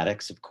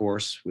Appomattox, of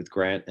course, with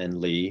Grant and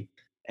Lee,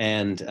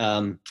 and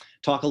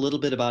talk a little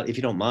bit about, if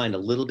you don't mind, a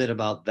little bit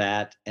about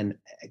that and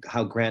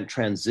how Grant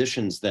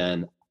transitions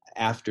then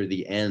after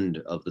the end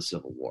of the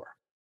Civil War.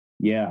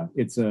 Yeah,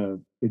 it's a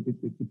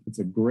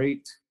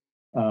great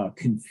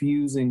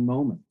confusing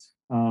moment.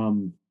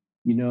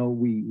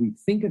 We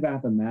think of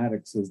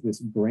Appomattox as this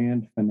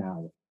grand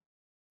finale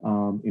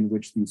in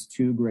which these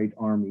two great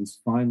armies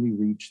finally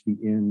reach the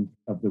end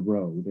of the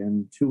road,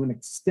 and to an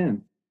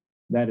extent,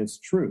 that is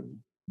true.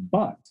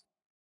 But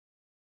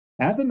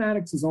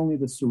Appomattox is only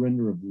the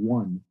surrender of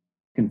one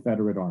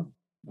Confederate army.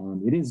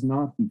 It is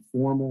not the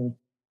formal,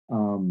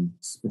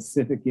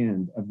 specific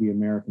end of the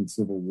American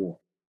Civil War.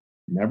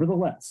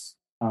 Nevertheless,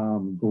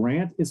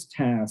 Grant is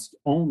tasked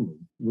only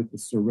with the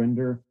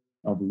surrender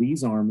of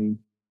Lee's army,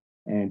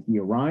 and he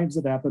arrives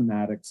at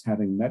Appomattox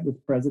having met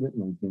with President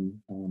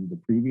Lincoln the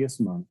previous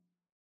month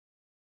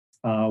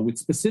with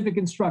specific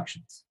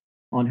instructions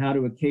on how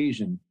to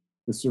occasion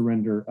the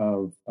surrender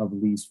of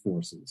Lee's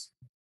forces.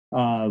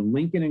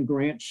 Lincoln and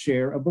Grant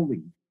share a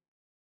belief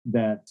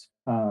that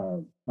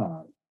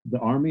the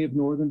Army of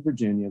Northern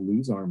Virginia,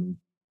 Lee's army,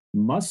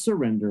 must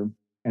surrender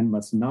and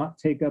must not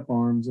take up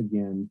arms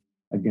again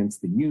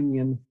against the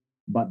Union,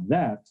 but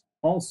that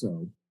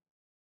also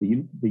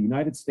the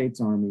United States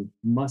Army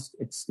must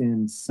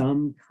extend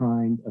some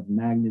kind of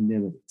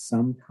magnanimity,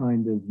 some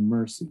kind of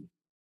mercy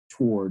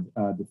toward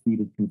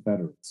defeated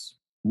Confederates.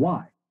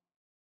 Why?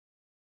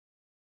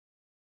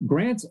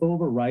 Grant's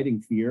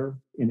overriding fear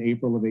in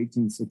April of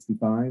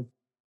 1865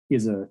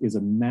 is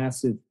a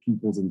massive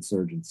people's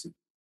insurgency.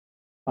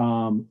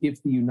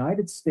 If the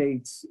United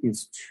States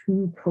is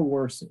too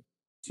coercive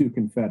to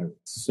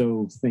Confederates,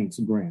 so thinks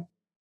Grant,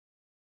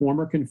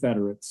 former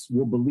Confederates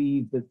will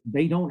believe that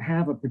they don't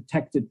have a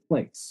protected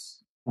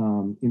place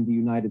in the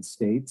United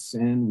States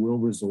and will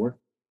resort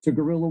to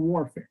guerrilla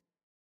warfare.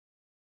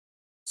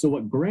 So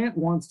what Grant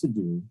wants to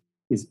do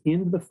is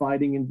end the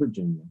fighting in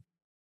Virginia,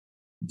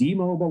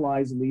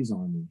 demobilize Lee's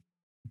army,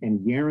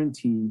 and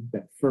guarantee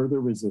that further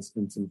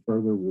resistance and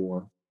further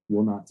war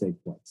will not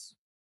take place.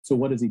 So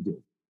what does he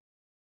do?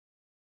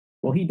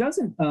 Well, he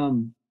doesn't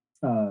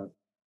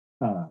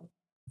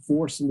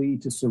force Lee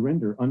to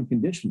surrender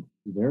unconditionally.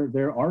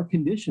 There are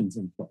conditions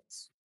in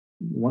place.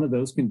 One of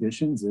those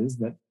conditions is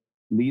that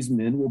Lee's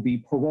men will be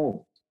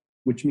paroled,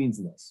 which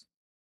means this.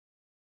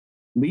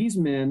 Lee's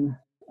men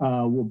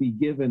will be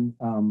given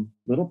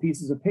little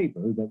pieces of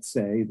paper that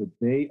say that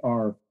they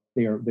are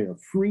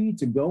free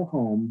to go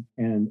home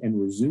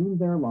and resume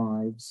their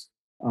lives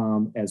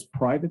as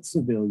private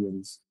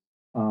civilians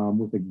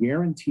with a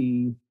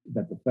guarantee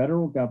that the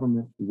federal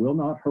government will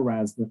not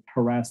harass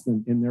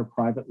them in their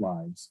private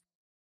lives.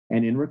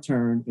 And in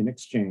return, in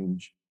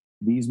exchange,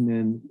 these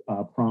men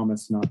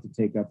promise not to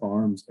take up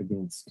arms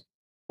against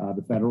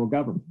the federal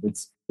government.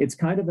 It's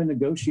kind of a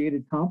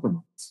negotiated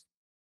compromise,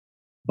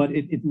 but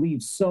it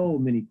leaves so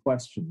many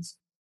questions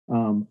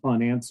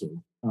unanswered.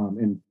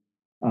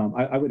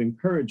 I would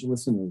encourage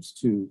listeners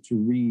to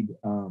read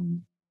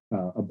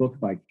a book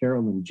by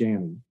Carolyn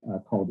Janney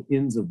called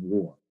Ends of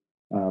War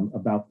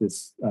about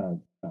this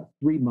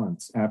 3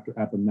 months after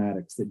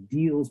Appomattox that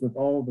deals with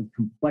all the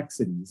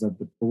complexities of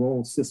the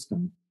parole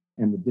system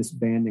and the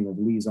disbanding of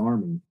Lee's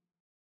army.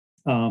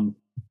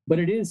 But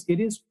it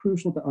is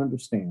crucial to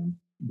understand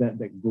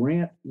that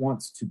Grant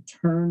wants to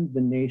turn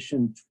the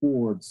nation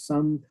toward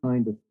some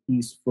kind of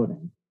peace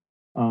footing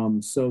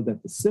so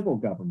that the civil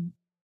government,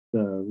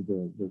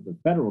 the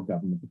federal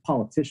government, the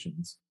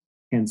politicians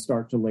can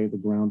start to lay the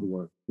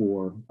groundwork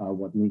for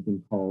what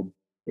Lincoln called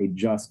a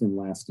just and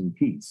lasting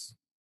peace.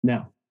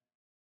 Now,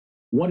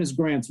 what is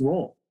Grant's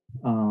role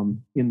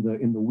in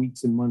the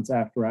weeks and months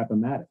after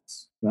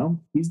Appomattox? Well,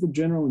 he's the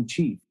general in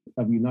chief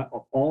of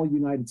all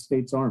United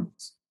States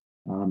armies.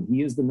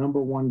 He is the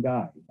number one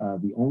guy.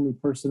 The only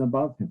person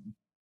above him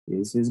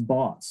is his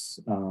boss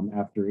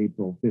after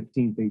April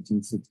 15th,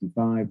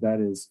 1865. That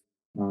is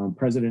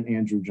President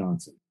Andrew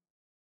Johnson.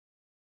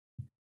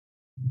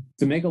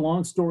 To make a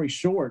long story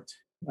short,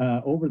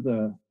 over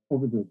the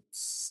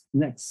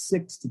next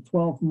 6 to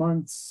 12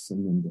 months,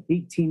 and then to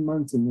 18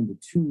 months, and then to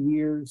 2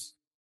 years,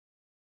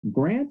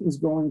 Grant is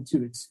going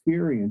to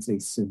experience a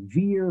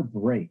severe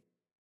break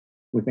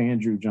with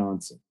Andrew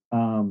Johnson.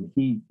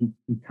 He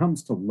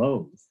comes to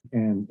loathe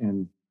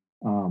and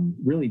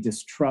really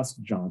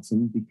distrust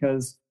Johnson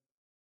because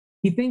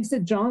he thinks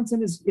that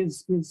Johnson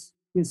is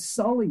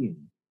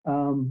sullying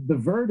the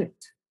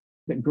verdict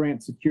that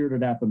Grant secured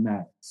at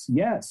Appomattox.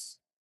 Yes,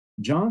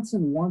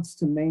 Johnson wants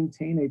to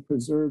maintain a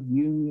preserved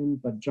Union,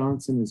 but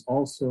Johnson is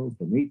also,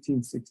 from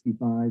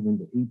 1865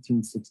 into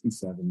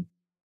 1867,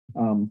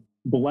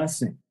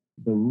 blessing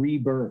the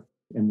rebirth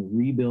and the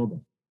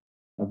rebuilding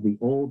of the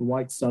old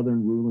white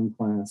Southern ruling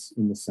class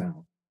in the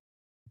South,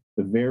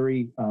 the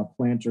very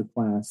planter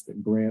class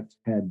that Grant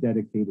had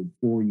dedicated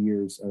 4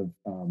 years of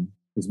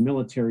his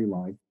military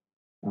life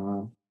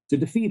to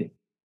defeating.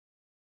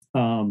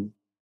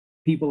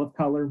 People of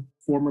color,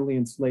 formerly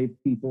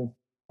enslaved people,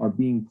 are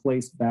being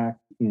placed back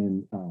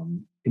in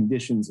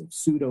conditions of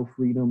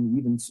pseudo-freedom,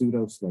 even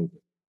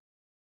pseudo-slavery.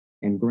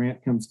 And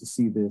Grant comes to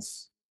see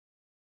this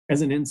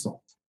as an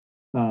insult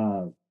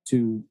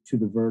to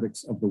the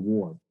verdicts of the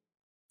war.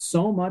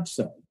 So much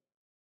so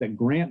that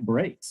Grant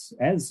breaks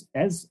as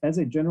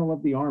a general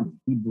of the Army.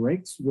 He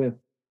breaks with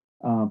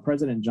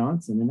President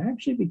Johnson and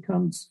actually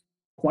becomes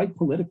quite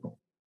political.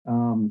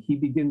 He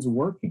begins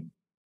working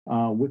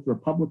with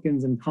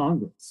Republicans in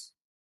Congress,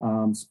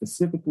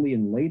 specifically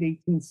in late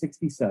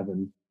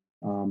 1867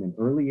 and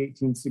early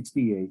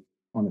 1868,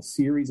 on a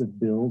series of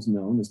bills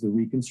known as the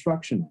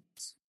Reconstruction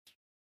Acts,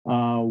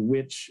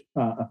 which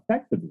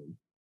effectively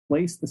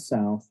placed the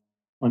South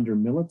under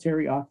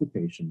military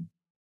occupation,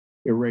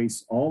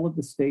 erase all of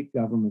the state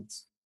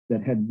governments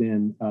that had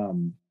been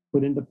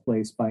put into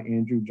place by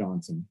Andrew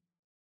Johnson,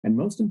 and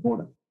most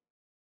importantly,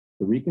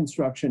 the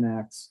Reconstruction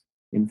Acts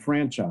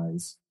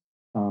enfranchise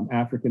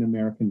African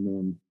American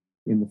men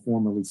in the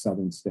formerly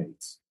Southern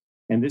states.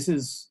 And this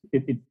is,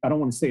 I don't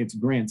want to say it's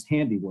Grant's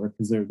handiwork,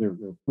 because there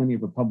are plenty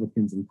of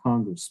Republicans in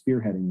Congress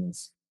spearheading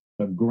this,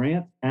 but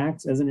Grant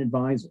acts as an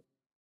advisor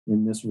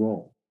in this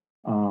role.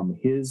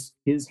 His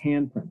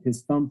handprint,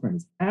 his thumbprint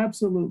is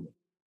absolutely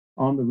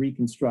on the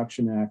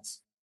Reconstruction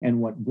Acts, and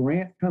what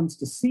Grant comes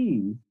to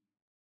see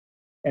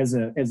as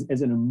an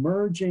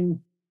emerging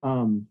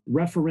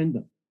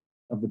referendum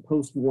of the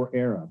post-war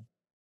era,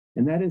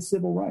 and that is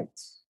civil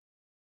rights.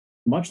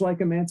 Much like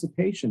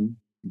emancipation,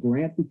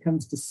 Grant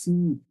comes to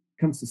see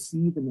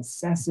the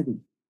necessity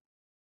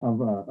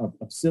of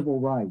civil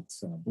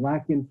rights,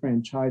 Black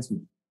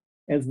enfranchisement,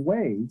 as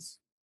ways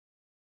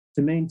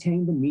to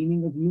maintain the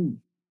meaning of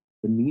union,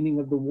 the meaning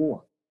of the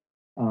war,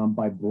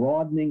 by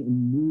broadening a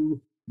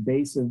new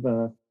base of,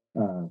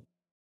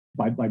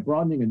 by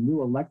broadening a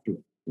new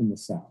electorate in the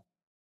South,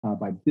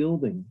 by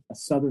building a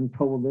Southern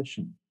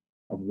coalition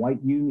of white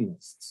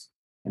Unionists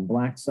and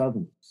Black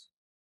Southerners,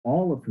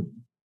 all of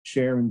whom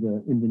share in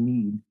the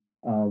need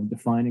of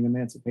defining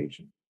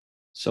emancipation.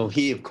 So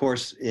he, of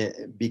course,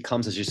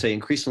 becomes, as you say,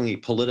 increasingly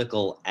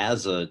political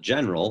as a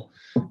general,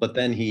 but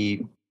then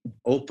he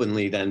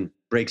openly then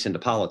breaks into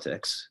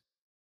politics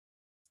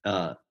in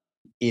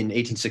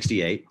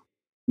 1868.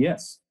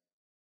 Yes.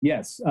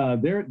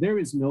 There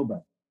is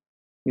nobody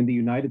in the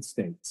United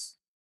States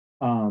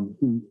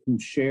who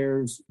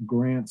shares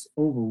Grant's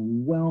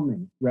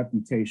overwhelming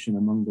reputation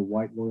among the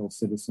white loyal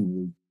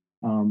citizenry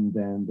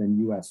than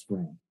U.S.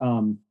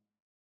 Grant.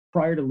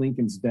 Prior to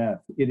Lincoln's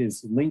death, it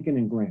is Lincoln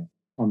and Grant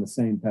on the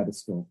same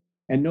pedestal,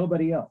 and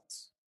nobody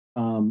else.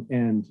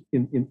 And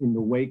in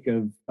the wake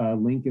of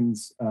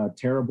Lincoln's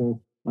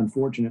terrible,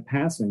 unfortunate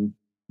passing,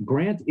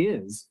 Grant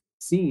is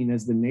seen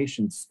as the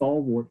nation's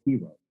stalwart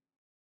hero.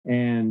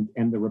 And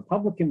the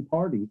Republican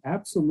Party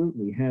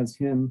absolutely has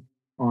him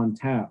on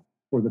tap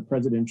for the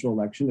presidential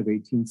election of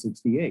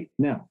 1868.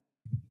 Now,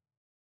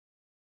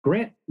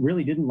 Grant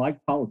really didn't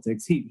like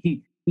politics.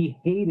 He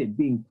hated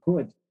being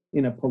put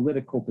in a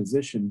political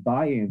position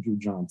by Andrew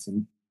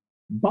Johnson,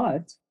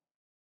 but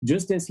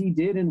just as he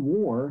did in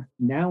war,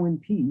 now in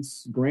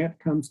peace, Grant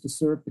comes to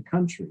serve the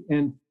country.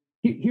 And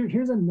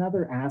here's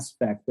another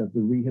aspect of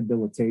the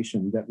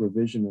rehabilitation that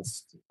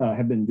revisionists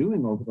have been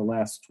doing over the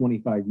last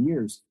 25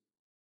 years.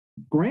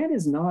 Grant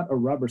is not a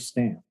rubber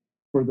stamp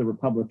for the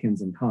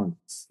Republicans in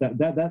Congress.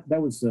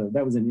 That was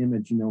an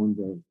image,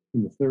 in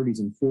the 30s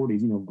and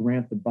 40s.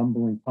 Grant, the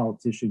bumbling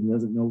politician who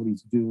doesn't know what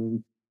he's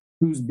doing,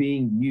 who's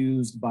being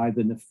used by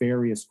the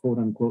nefarious, quote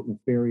unquote,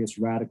 nefarious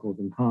radicals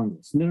in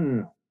Congress.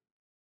 No.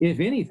 If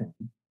anything,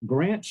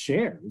 Grant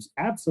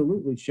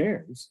absolutely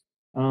shares,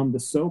 the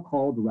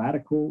so-called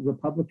radical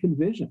Republican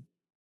vision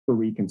for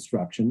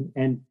Reconstruction.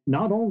 And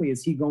not only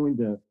is he going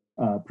to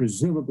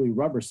presumably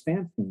rubber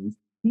stamp things,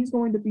 he's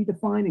going to be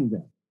defining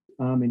them,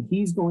 and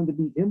he's going to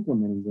be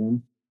implementing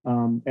them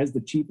as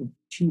the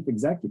chief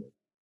executive.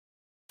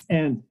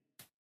 And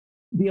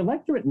the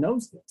electorate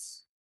knows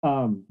this.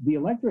 The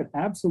electorate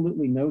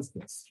absolutely knows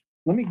this.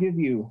 Let me give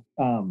you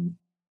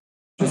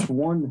just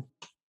one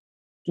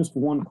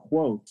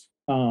quote.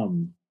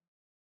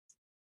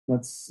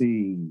 Let's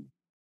see,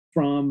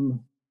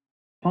 from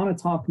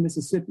Pontotoc,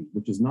 Mississippi,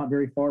 which is not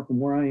very far from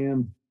where I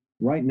am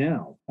right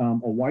now.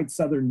 A white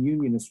Southern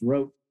Unionist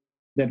wrote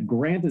that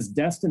Grant is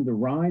destined to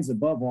rise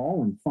above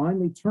all and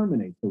finally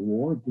terminate the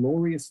war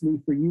gloriously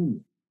for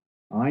Union.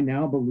 I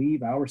now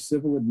believe our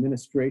civil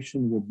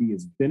administration will be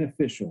as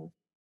beneficial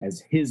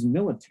as his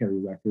military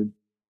record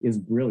is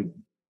brilliant.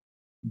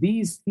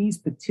 These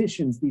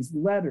petitions, these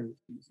letters,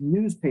 these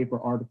newspaper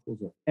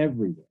articles are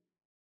everywhere.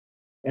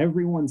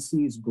 Everyone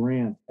sees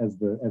Grant as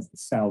the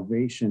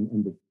salvation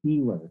and the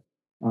healer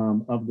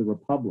of the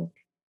Republic,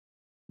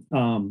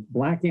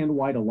 Black and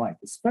white alike,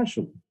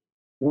 especially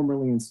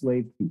formerly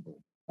enslaved people.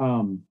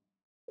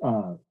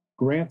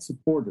 Grant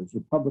supporters,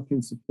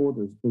 Republican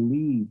supporters,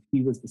 believed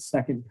he was the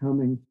second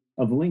coming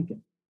of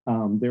Lincoln.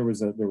 There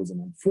was an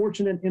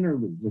unfortunate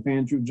interlude with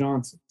Andrew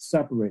Johnson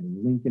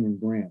separating Lincoln and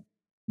Grant,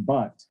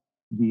 but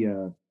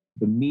the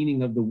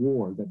meaning of the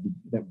war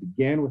that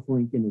began with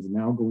Lincoln is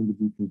now going to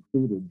be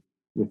concluded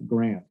with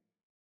Grant.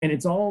 And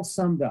it's all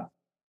summed up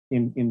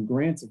in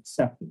Grant's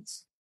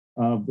acceptance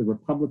of the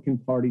Republican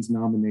Party's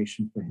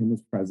nomination for him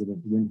as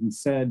president when he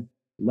said,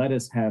 "Let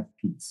us have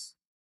peace."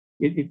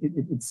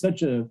 It's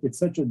such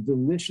a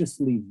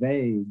deliciously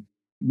vague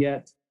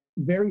yet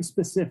very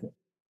specific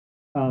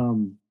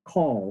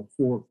call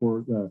for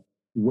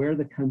where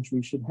the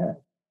country should head,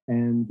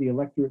 and the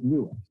electorate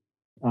knew it.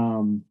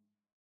 And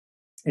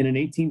in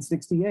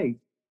 1868,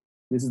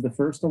 this is the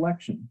first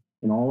election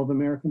in all of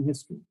American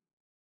history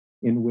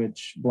in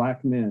which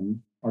Black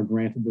men are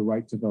granted the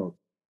right to vote.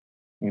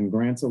 And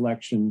Grant's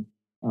election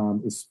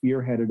is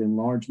spearheaded in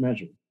large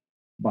measure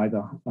by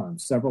the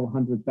several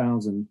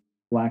 100,000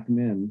 Black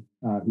men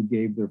who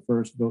gave their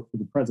first vote for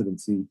the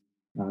presidency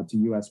to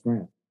U.S.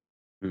 Grant.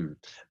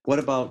 What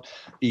about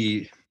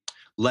the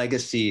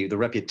legacy, the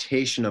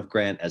reputation of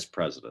Grant as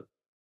president?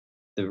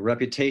 The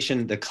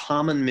reputation, the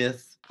common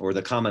myth or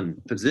the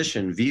common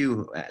position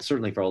view,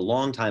 certainly for a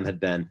long time, had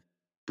been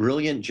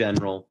brilliant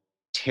general,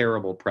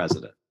 terrible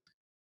president.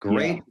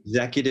 Great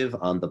executive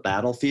on the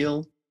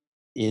battlefield,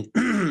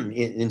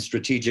 in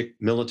strategic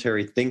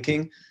military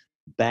thinking,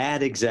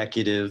 bad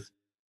executive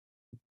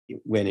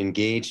when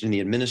engaged in the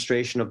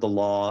administration of the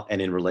law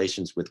and in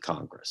relations with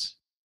Congress.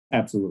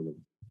 Absolutely.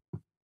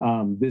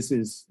 This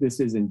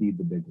is indeed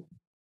the big one.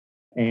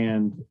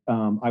 And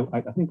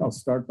I think I'll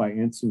start by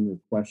answering your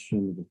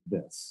question with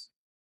this.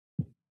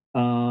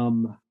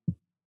 In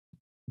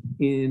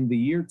the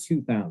year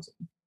 2000,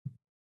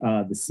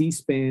 the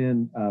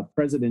C-SPAN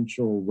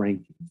presidential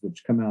rankings,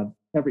 which come out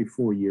every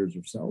 4 years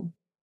or so,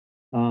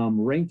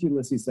 ranked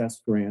Ulysses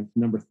S. Grant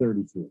number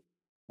 33.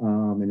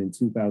 And in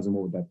 2000,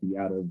 what would that be,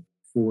 out of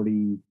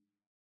 40,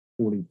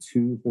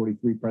 42,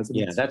 43 presidents?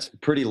 Yeah, that's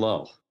pretty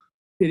low.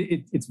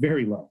 It's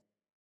very low.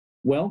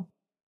 Well,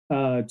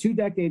 2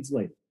 decades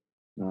later,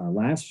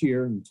 last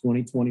year in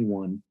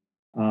 2021,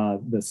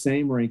 the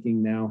same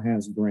ranking now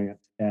has Grant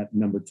at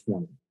number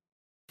 20.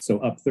 So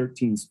up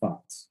 13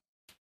 spots.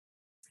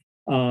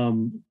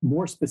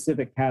 More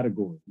specific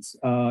categories.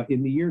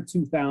 In the year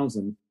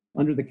 2000,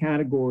 under the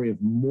category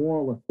of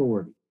moral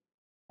authority,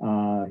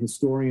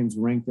 historians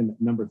ranked him at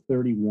number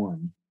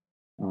 31.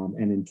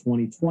 And in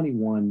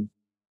 2021,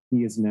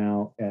 he is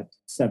now at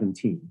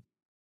 17.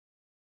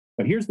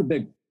 But here's the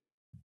big one.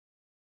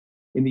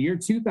 In the year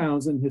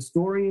 2000,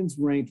 historians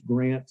ranked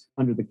Grant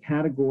under the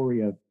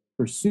category of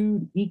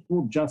pursued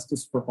equal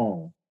justice for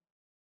all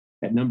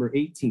at number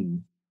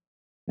 18.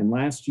 And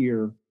last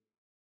year,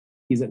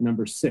 he's at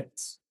number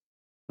 6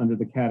 under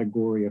the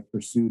category of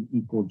pursued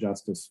equal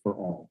justice for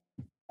all.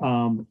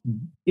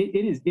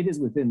 It is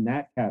within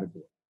that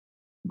category,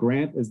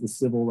 Grant as the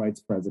civil rights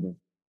president,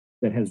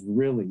 that has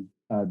really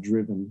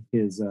driven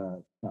his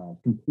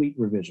complete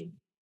revision.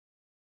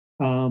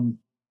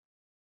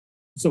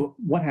 So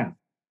what happened?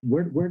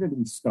 Where did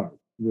we start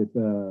with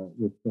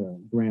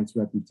Grant's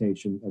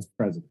reputation as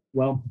president?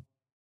 Well,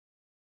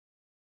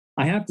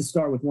 I have to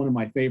start with one of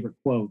my favorite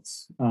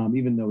quotes,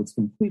 even though it's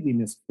completely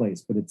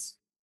misplaced, but it's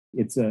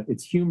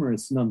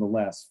humorous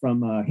nonetheless,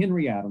 from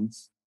Henry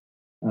Adams,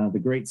 the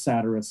great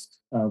satirist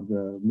of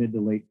the mid to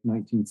late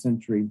 19th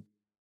century,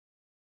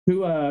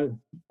 who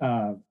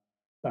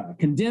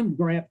condemned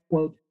Grant,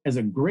 quote, as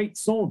a great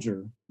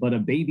soldier, but a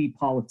baby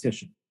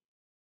politician.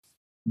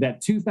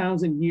 That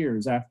 2,000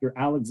 years after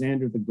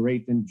Alexander the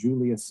Great and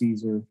Julius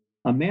Caesar,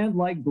 a man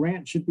like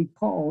Grant should be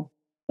called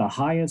the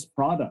highest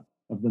product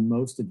of the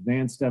most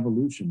advanced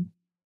evolution,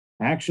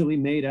 actually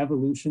made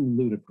evolution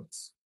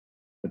ludicrous.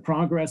 The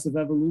progress of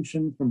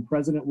evolution from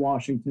President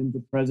Washington to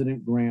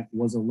President Grant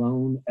was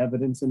alone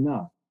evidence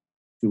enough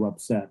to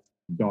upset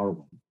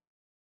Darwin.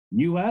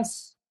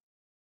 U.S.,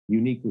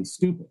 uniquely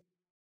stupid.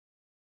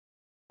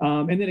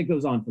 And then it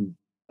goes on from there.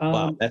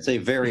 Wow, that's a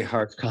very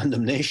harsh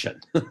condemnation.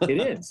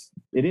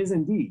 It is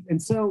indeed. And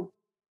so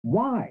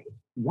why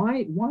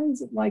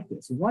is it like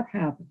this? What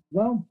happened?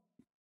 Well,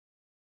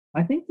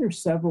 I think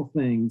there's several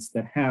things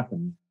that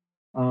happened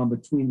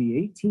between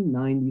the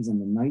 1890s and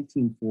the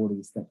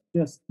 1940s that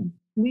just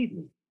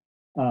completely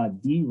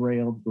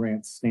derailed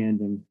Grant's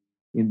standing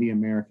in the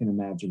American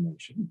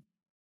imagination.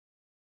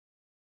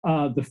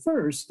 The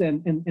first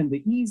and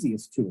the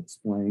easiest to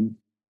explain,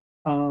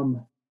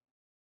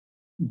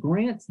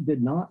 Grant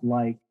did not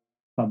like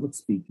public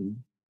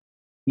speaking.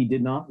 He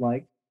did not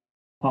like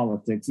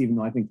politics, even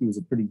though I think he was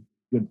a pretty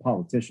good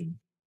politician.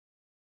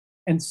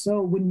 And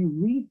so when you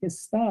read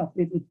his stuff,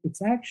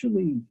 it's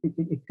actually,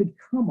 it could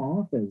come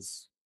off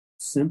as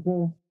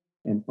simple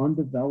and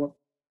undeveloped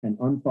and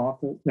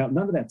unthoughtful. Now,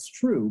 none of that's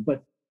true,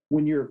 but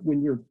when you're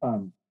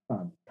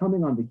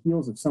coming on the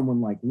heels of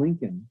someone like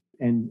Lincoln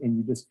and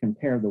you just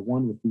compare the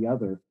one with the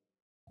other,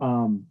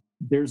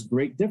 there's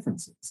great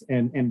differences.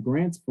 And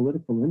Grant's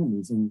political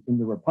enemies in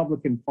the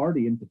Republican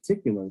Party in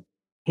particular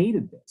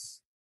hated this.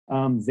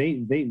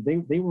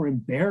 They were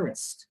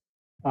embarrassed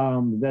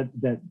that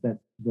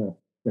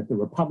the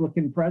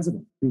Republican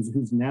president,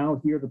 who's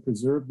now here to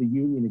preserve the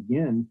Union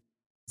again,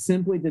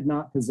 simply did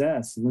not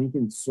possess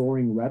Lincoln's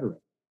soaring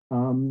rhetoric.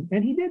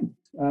 And he didn't.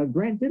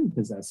 Grant didn't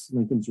possess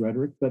Lincoln's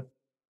rhetoric, but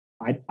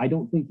I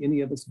don't think any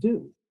of us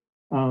do.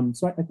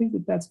 So I think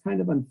that's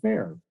kind of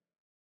unfair.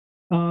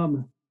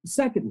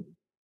 Secondly,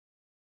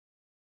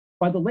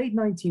 by the late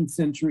 19th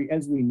century,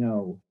 as we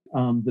know,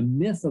 the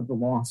myth of the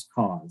lost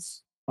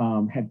cause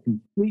had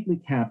completely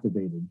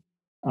captivated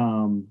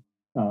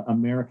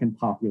American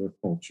popular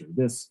culture.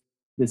 This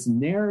this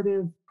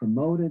narrative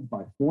promoted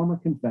by former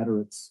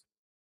Confederates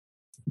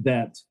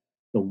that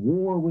the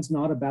war was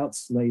not about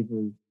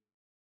slavery,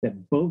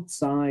 that both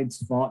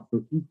sides fought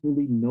for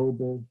equally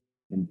noble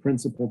and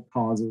principled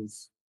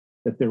causes,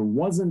 that there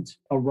wasn't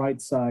a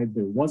right side,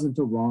 there wasn't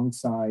a wrong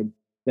side,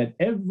 that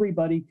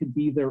everybody could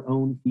be their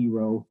own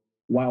hero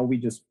while we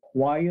just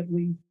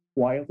quietly,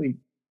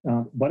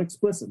 but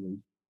explicitly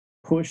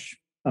push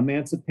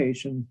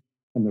emancipation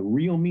and the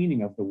real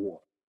meaning of the war,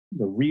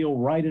 the real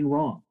right and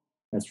wrong,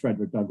 as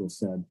Frederick Douglass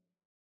said,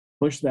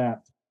 push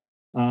that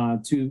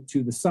to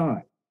the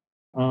side.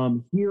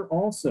 Here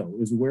also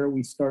is where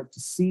we start to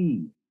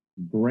see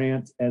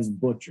Grant as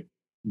butcher,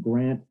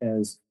 Grant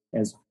as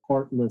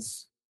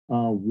heartless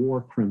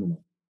war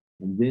criminal,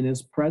 and then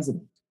as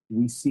president,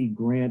 we see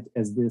Grant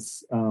as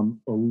this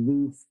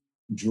aloof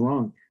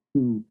drunk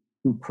who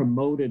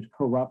promoted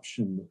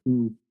corruption,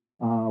 who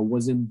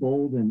was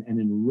emboldened and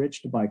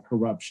enriched by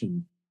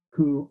corruption,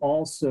 who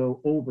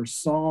also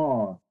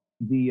oversaw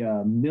the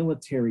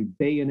military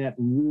bayonet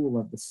rule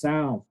of the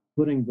South,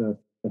 putting the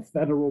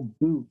federal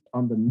boot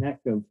on the neck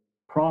of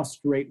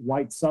prostrate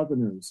white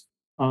Southerners,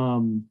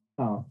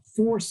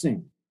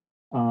 forcing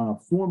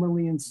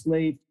formerly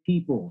enslaved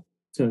people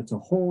to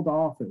hold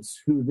office,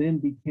 who then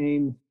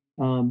became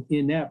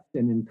inept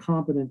and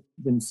incompetent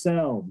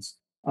themselves.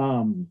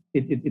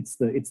 It's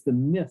the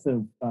myth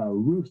of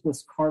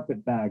ruthless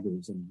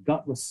carpetbaggers and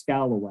gutless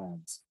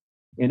scalawags.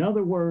 In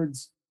other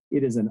words,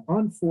 it is an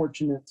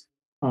unfortunate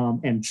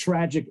and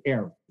tragic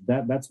era.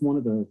 That's one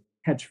of the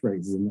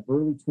catchphrases in the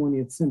early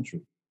 20th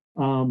century.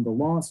 The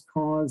Lost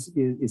Cause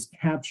is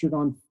captured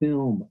on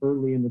film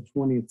early in the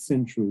 20th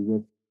century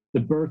with The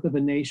Birth of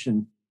a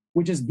Nation,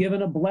 which is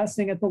given a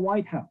blessing at the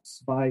White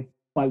House by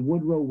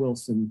Woodrow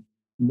Wilson,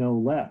 no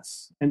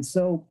less. And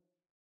so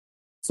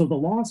the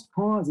Lost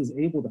Cause is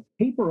able to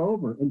paper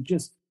over and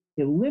just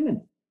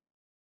eliminate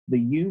the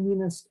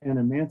unionist and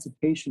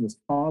emancipationist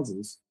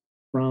causes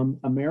from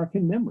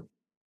American memory.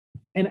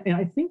 And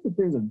I think that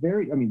there's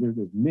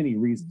there's many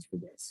reasons for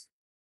this.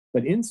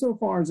 But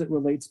insofar as it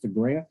relates to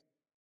Grant,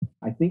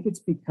 I think it's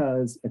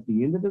because at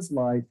the end of his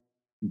life,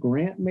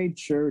 Grant made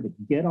sure to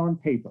get on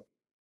paper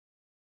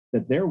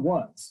that there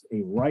was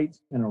a right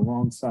and a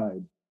wrong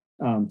side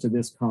to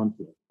this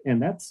conflict.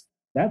 And that's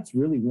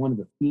really one of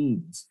the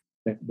themes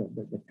that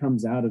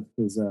comes out of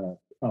his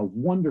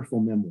wonderful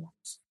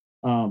memoirs.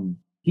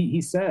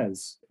 He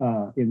says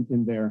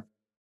in there,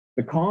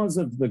 the cause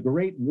of the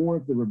Great War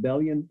of the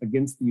Rebellion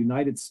against the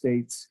United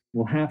States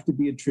will have to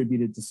be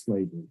attributed to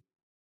slavery.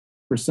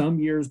 For some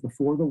years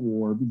before the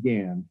war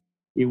began,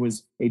 it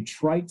was a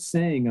trite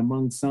saying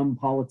among some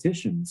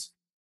politicians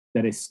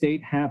that a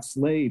state half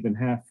slave and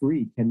half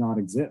free cannot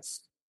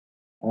exist.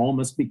 All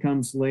must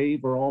become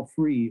slave or all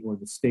free, or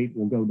the state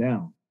will go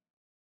down.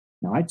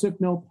 Now, I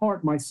took no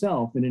part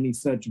myself in any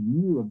such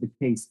view of the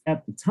case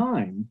at the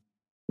time,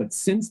 but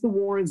since the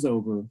war is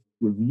over,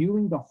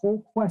 reviewing the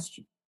whole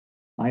question,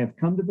 I have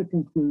come to the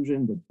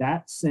conclusion that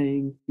that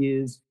saying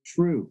is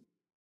true.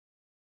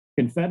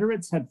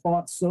 Confederates had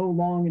fought so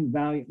long and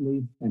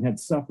valiantly and had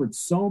suffered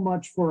so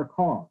much for a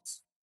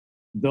cause,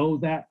 though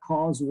that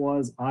cause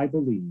was, I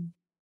believe,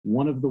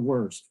 one of the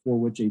worst for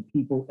which a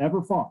people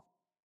ever fought,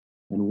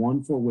 and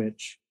one for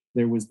which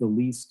there was the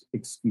least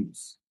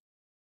excuse.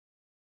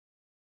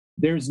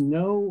 There's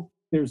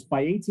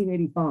by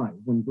 1885,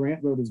 when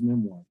Grant wrote his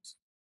memoirs,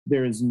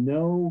 there is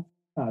no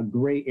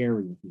gray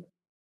area here.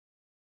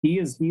 He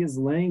is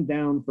laying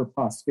down for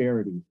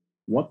posterity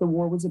what the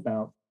war was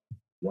about,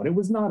 what it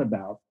was not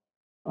about,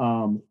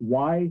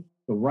 why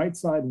the right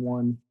side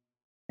won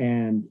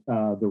and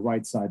the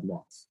right side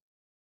lost.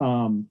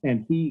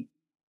 And he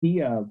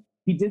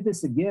did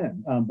this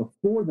again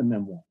before the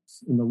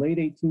memoirs in the late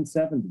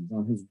 1870s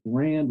on his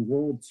grand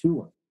world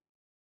tour.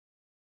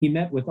 He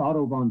met with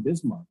Otto von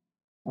Bismarck,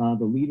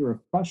 the leader of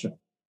Prussia,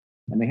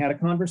 and they had a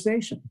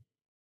conversation.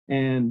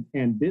 And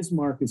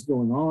Bismarck is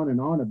going on and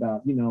on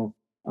about, you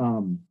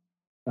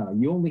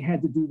only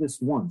had to do this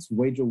once,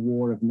 wage a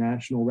war of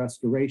national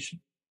restoration.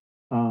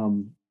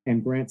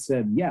 And Grant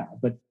said, yeah,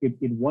 but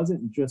it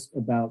wasn't just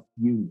about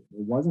union.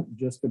 It wasn't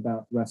just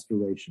about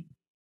restoration.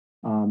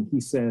 He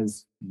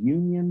says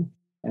union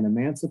and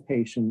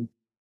emancipation,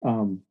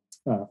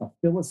 a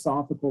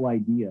philosophical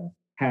idea,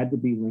 had to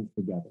be linked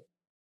together.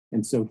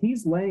 And so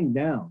he's laying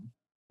down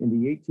in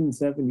the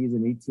 1870s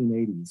and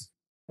 1880s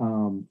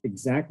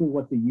exactly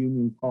what the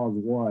Union cause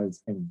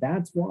was. And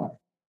that's why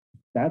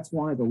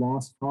the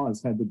Lost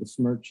Cause had to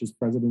besmirch his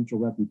presidential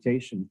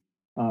reputation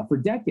for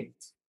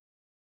decades.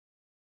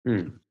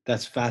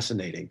 That's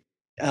fascinating.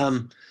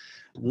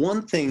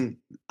 One thing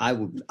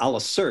I'll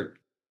assert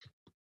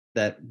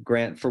that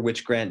for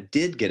which Grant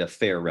did get a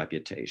fair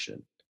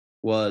reputation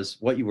was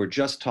what you were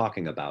just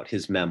talking about,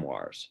 his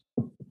memoirs,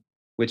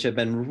 which have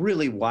been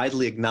really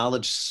widely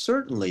acknowledged,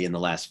 certainly in the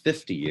last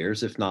 50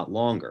 years, if not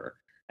longer,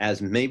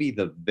 as maybe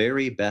the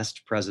very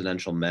best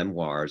presidential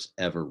memoirs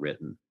ever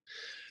written.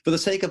 For the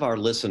sake of our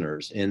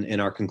listeners, in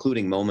our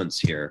concluding moments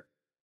here,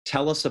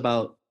 tell us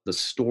about the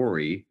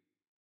story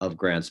of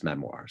Grant's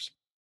memoirs.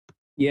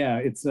 Yeah,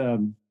 it's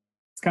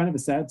kind of a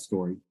sad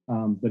story,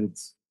 but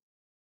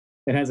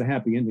it has a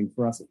happy ending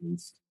for us at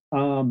least.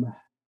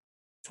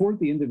 Toward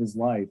the end of his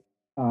life,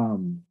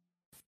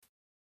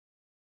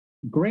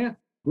 Grant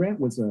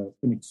was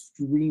an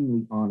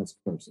extremely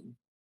honest person,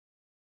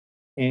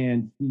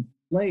 and he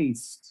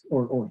placed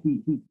or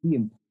he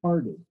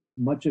imparted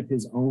much of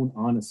his own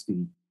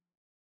honesty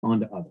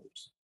onto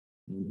others.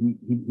 And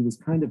he was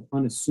kind of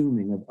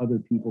unassuming of other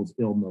people's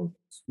ill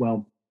motives.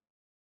 Well,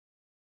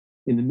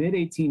 in the mid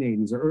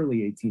 1880s or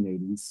early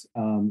 1880s,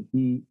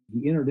 he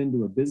entered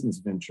into a business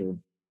venture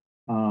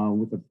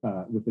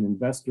with an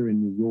investor in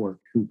New York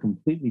who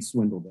completely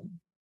swindled him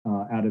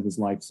out of his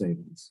life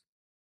savings.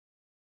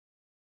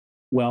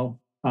 Well,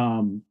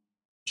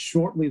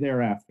 shortly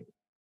thereafter,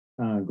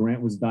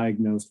 Grant was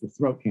diagnosed with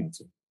throat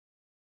cancer,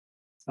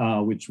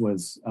 which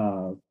was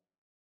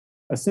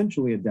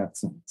essentially a death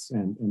sentence,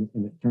 and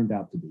it turned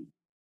out to be.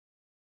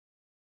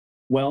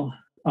 Well,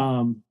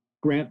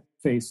 Grant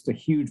faced a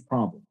huge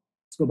problem.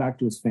 Let's go back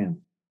to his family.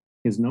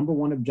 His number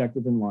one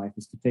objective in life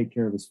is to take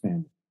care of his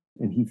family,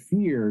 and he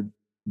feared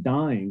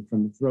dying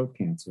from the throat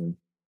cancer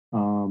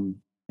and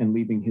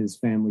leaving his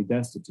family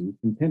destitute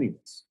and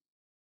penniless.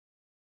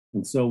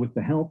 And so, with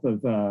the help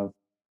of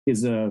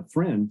his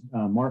friend,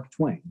 Mark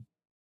Twain,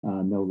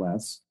 no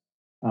less,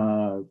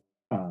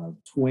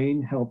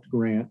 Twain helped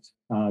Grant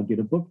get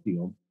a book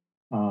deal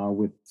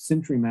with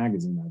Century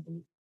Magazine, I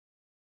believe,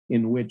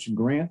 in which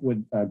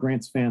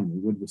Grant's family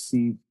would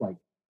receive like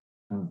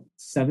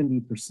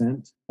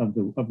 70% of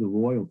the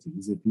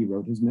royalties if he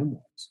wrote his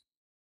memoirs.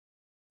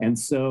 And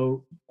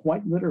so,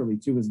 quite literally,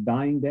 to his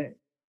dying day,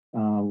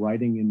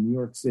 writing in New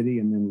York City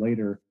and then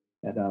later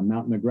at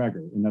Mount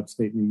McGregor in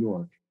upstate New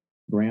York,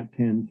 Grant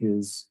penned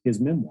his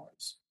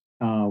memoirs,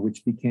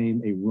 which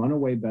became a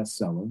runaway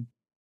bestseller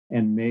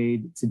and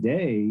made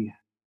today,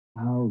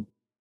 I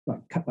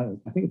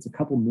think it's a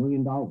couple $1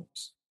 million,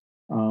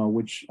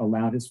 which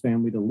allowed his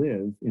family to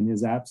live in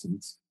his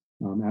absence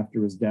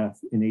after his death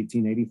in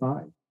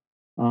 1885.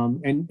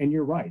 And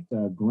you're right,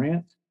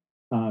 Grant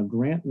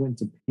went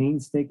to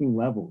painstaking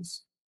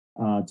levels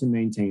to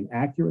maintain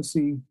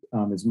accuracy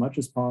as much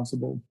as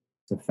possible,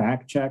 to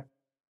fact check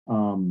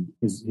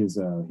his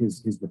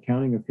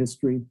recounting of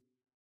history,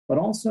 but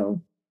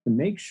also to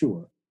make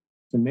sure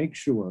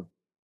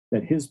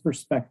that his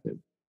perspective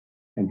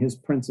and his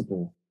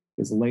principle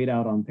is laid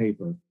out on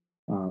paper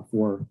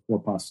for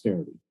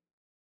posterity.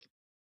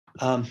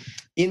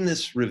 In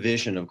this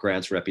revision of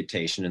Grant's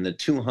reputation and the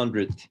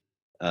 200th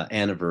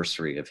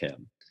anniversary of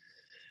him,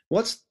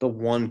 what's the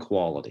one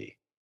quality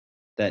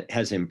that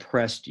has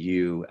impressed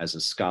you as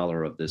a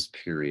scholar of this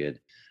period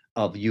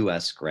of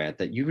U.S. Grant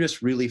that you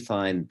just really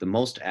find the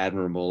most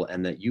admirable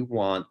and that you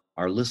want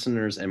our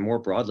listeners and more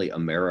broadly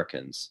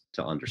Americans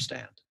to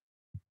understand?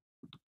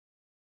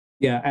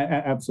 Yeah,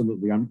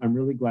 absolutely. I'm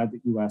really glad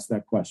that you asked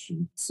that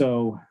question.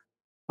 So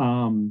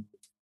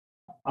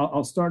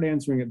I'll start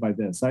answering it by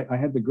this. I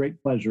had the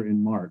great pleasure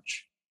in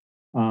March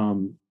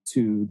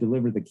to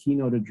deliver the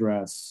keynote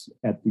address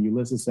at the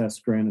Ulysses S.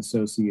 Grant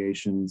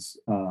Association's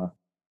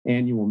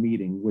annual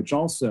meeting, which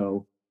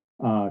also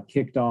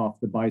kicked off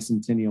the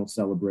bicentennial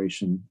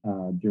celebration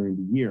during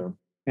the year.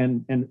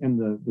 And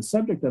the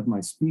subject of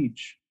my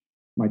speech,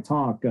 my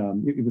talk,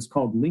 it was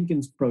called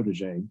Lincoln's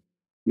Protege,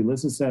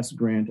 Ulysses S.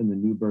 Grant and the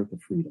New Birth of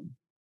Freedom.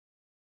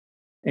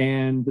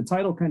 And the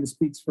title kind of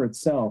speaks for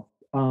itself.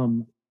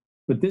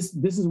 But this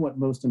is what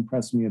most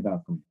impressed me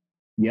about Grant.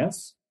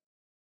 Yes,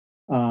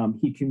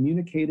 he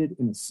communicated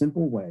in a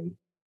simple way,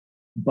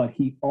 but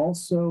he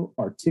also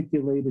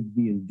articulated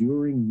the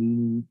enduring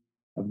meaning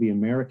of the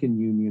American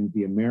Union,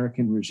 the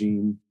American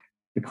regime,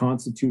 the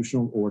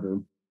constitutional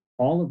order,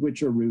 all of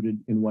which are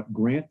rooted in what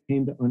Grant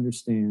came to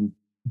understand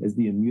as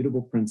the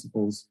immutable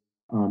principles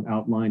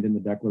outlined in the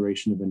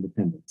Declaration of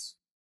Independence.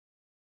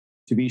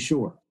 To be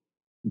sure,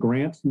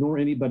 Grant nor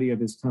anybody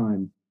of his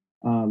time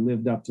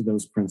lived up to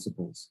those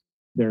principles.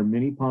 There are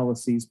many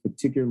policies,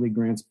 particularly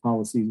Grant's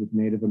policies with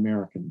Native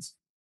Americans,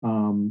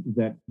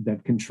 that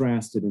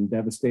contrasted in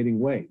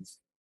devastating ways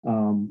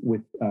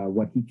with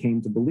what he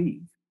came to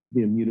believe,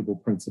 the immutable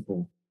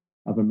principle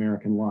of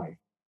American life.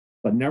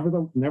 But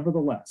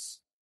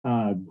nevertheless,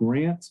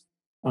 Grant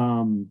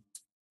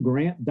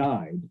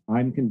died,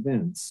 I'm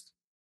convinced,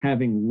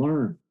 having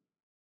learned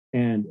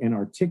and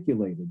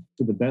articulated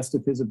to the best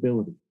of his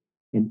ability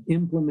and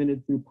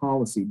implemented through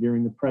policy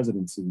during the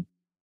presidency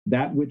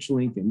that which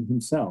Lincoln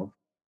himself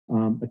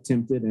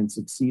attempted and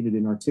succeeded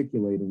in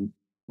articulating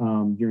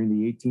during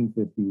the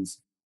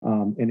 1850s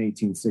and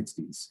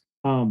 1860s.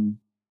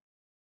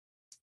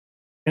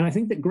 And I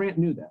think that Grant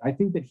knew that. I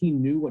think that he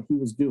knew what he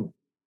was doing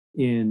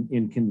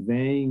in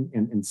conveying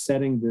and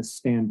setting this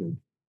standard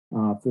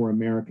for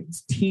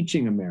Americans,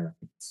 teaching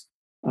Americans,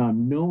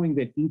 knowing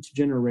that each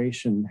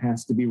generation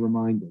has to be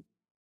reminded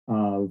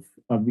of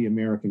the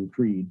American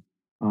creed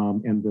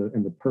and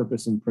the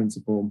purpose and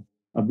principle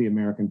of the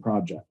American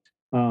project.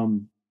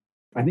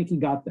 I think he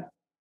got that.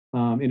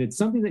 And it's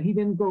something that he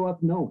didn't grow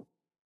up knowing.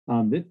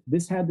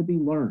 This had to be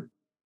learned.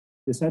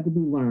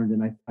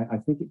 And I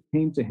think it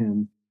came to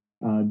him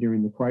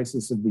during the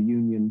crisis of the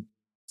Union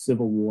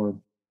Civil War,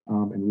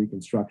 and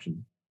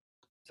Reconstruction.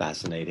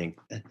 Fascinating.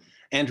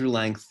 Andrew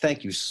Lang,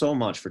 thank you so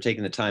much for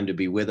taking the time to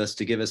be with us,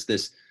 to give us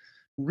this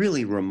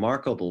really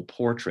remarkable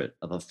portrait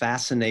of a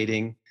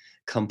fascinating,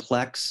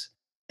 complex,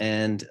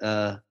 and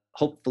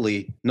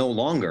hopefully no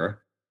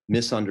longer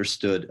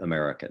misunderstood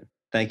American.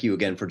 Thank you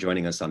again for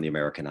joining us on The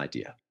American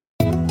Idea.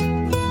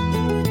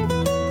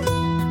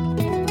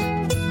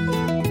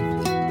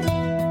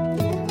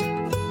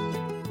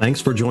 Thanks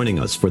for joining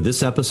us for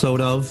this episode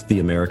of The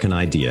American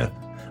Idea,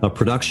 a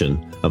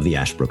production of the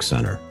Ashbrook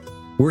Center.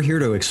 We're here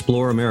to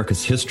explore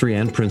America's history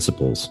and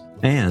principles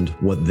and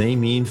what they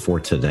mean for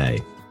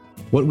today,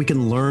 what we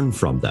can learn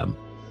from them,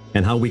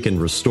 and how we can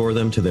restore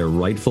them to their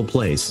rightful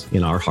place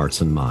in our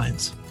hearts and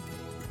minds.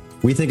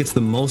 We think it's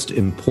the most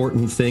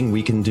important thing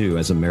we can do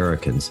as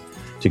Americans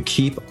to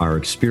keep our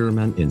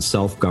experiment in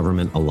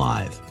self-government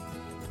alive.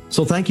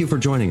 So thank you for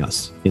joining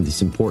us in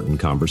this important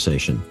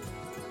conversation.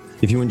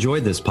 If you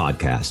enjoyed this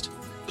podcast,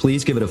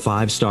 please give it a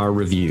 5-star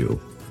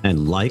review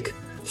and like,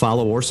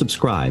 follow, or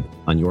subscribe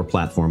on your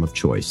platform of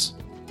choice.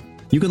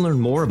 You can learn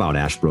more about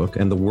Ashbrook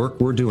and the work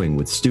we're doing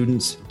with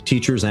students,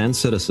 teachers, and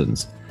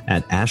citizens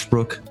at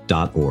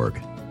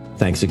ashbrook.org.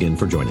 Thanks again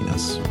for joining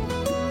us.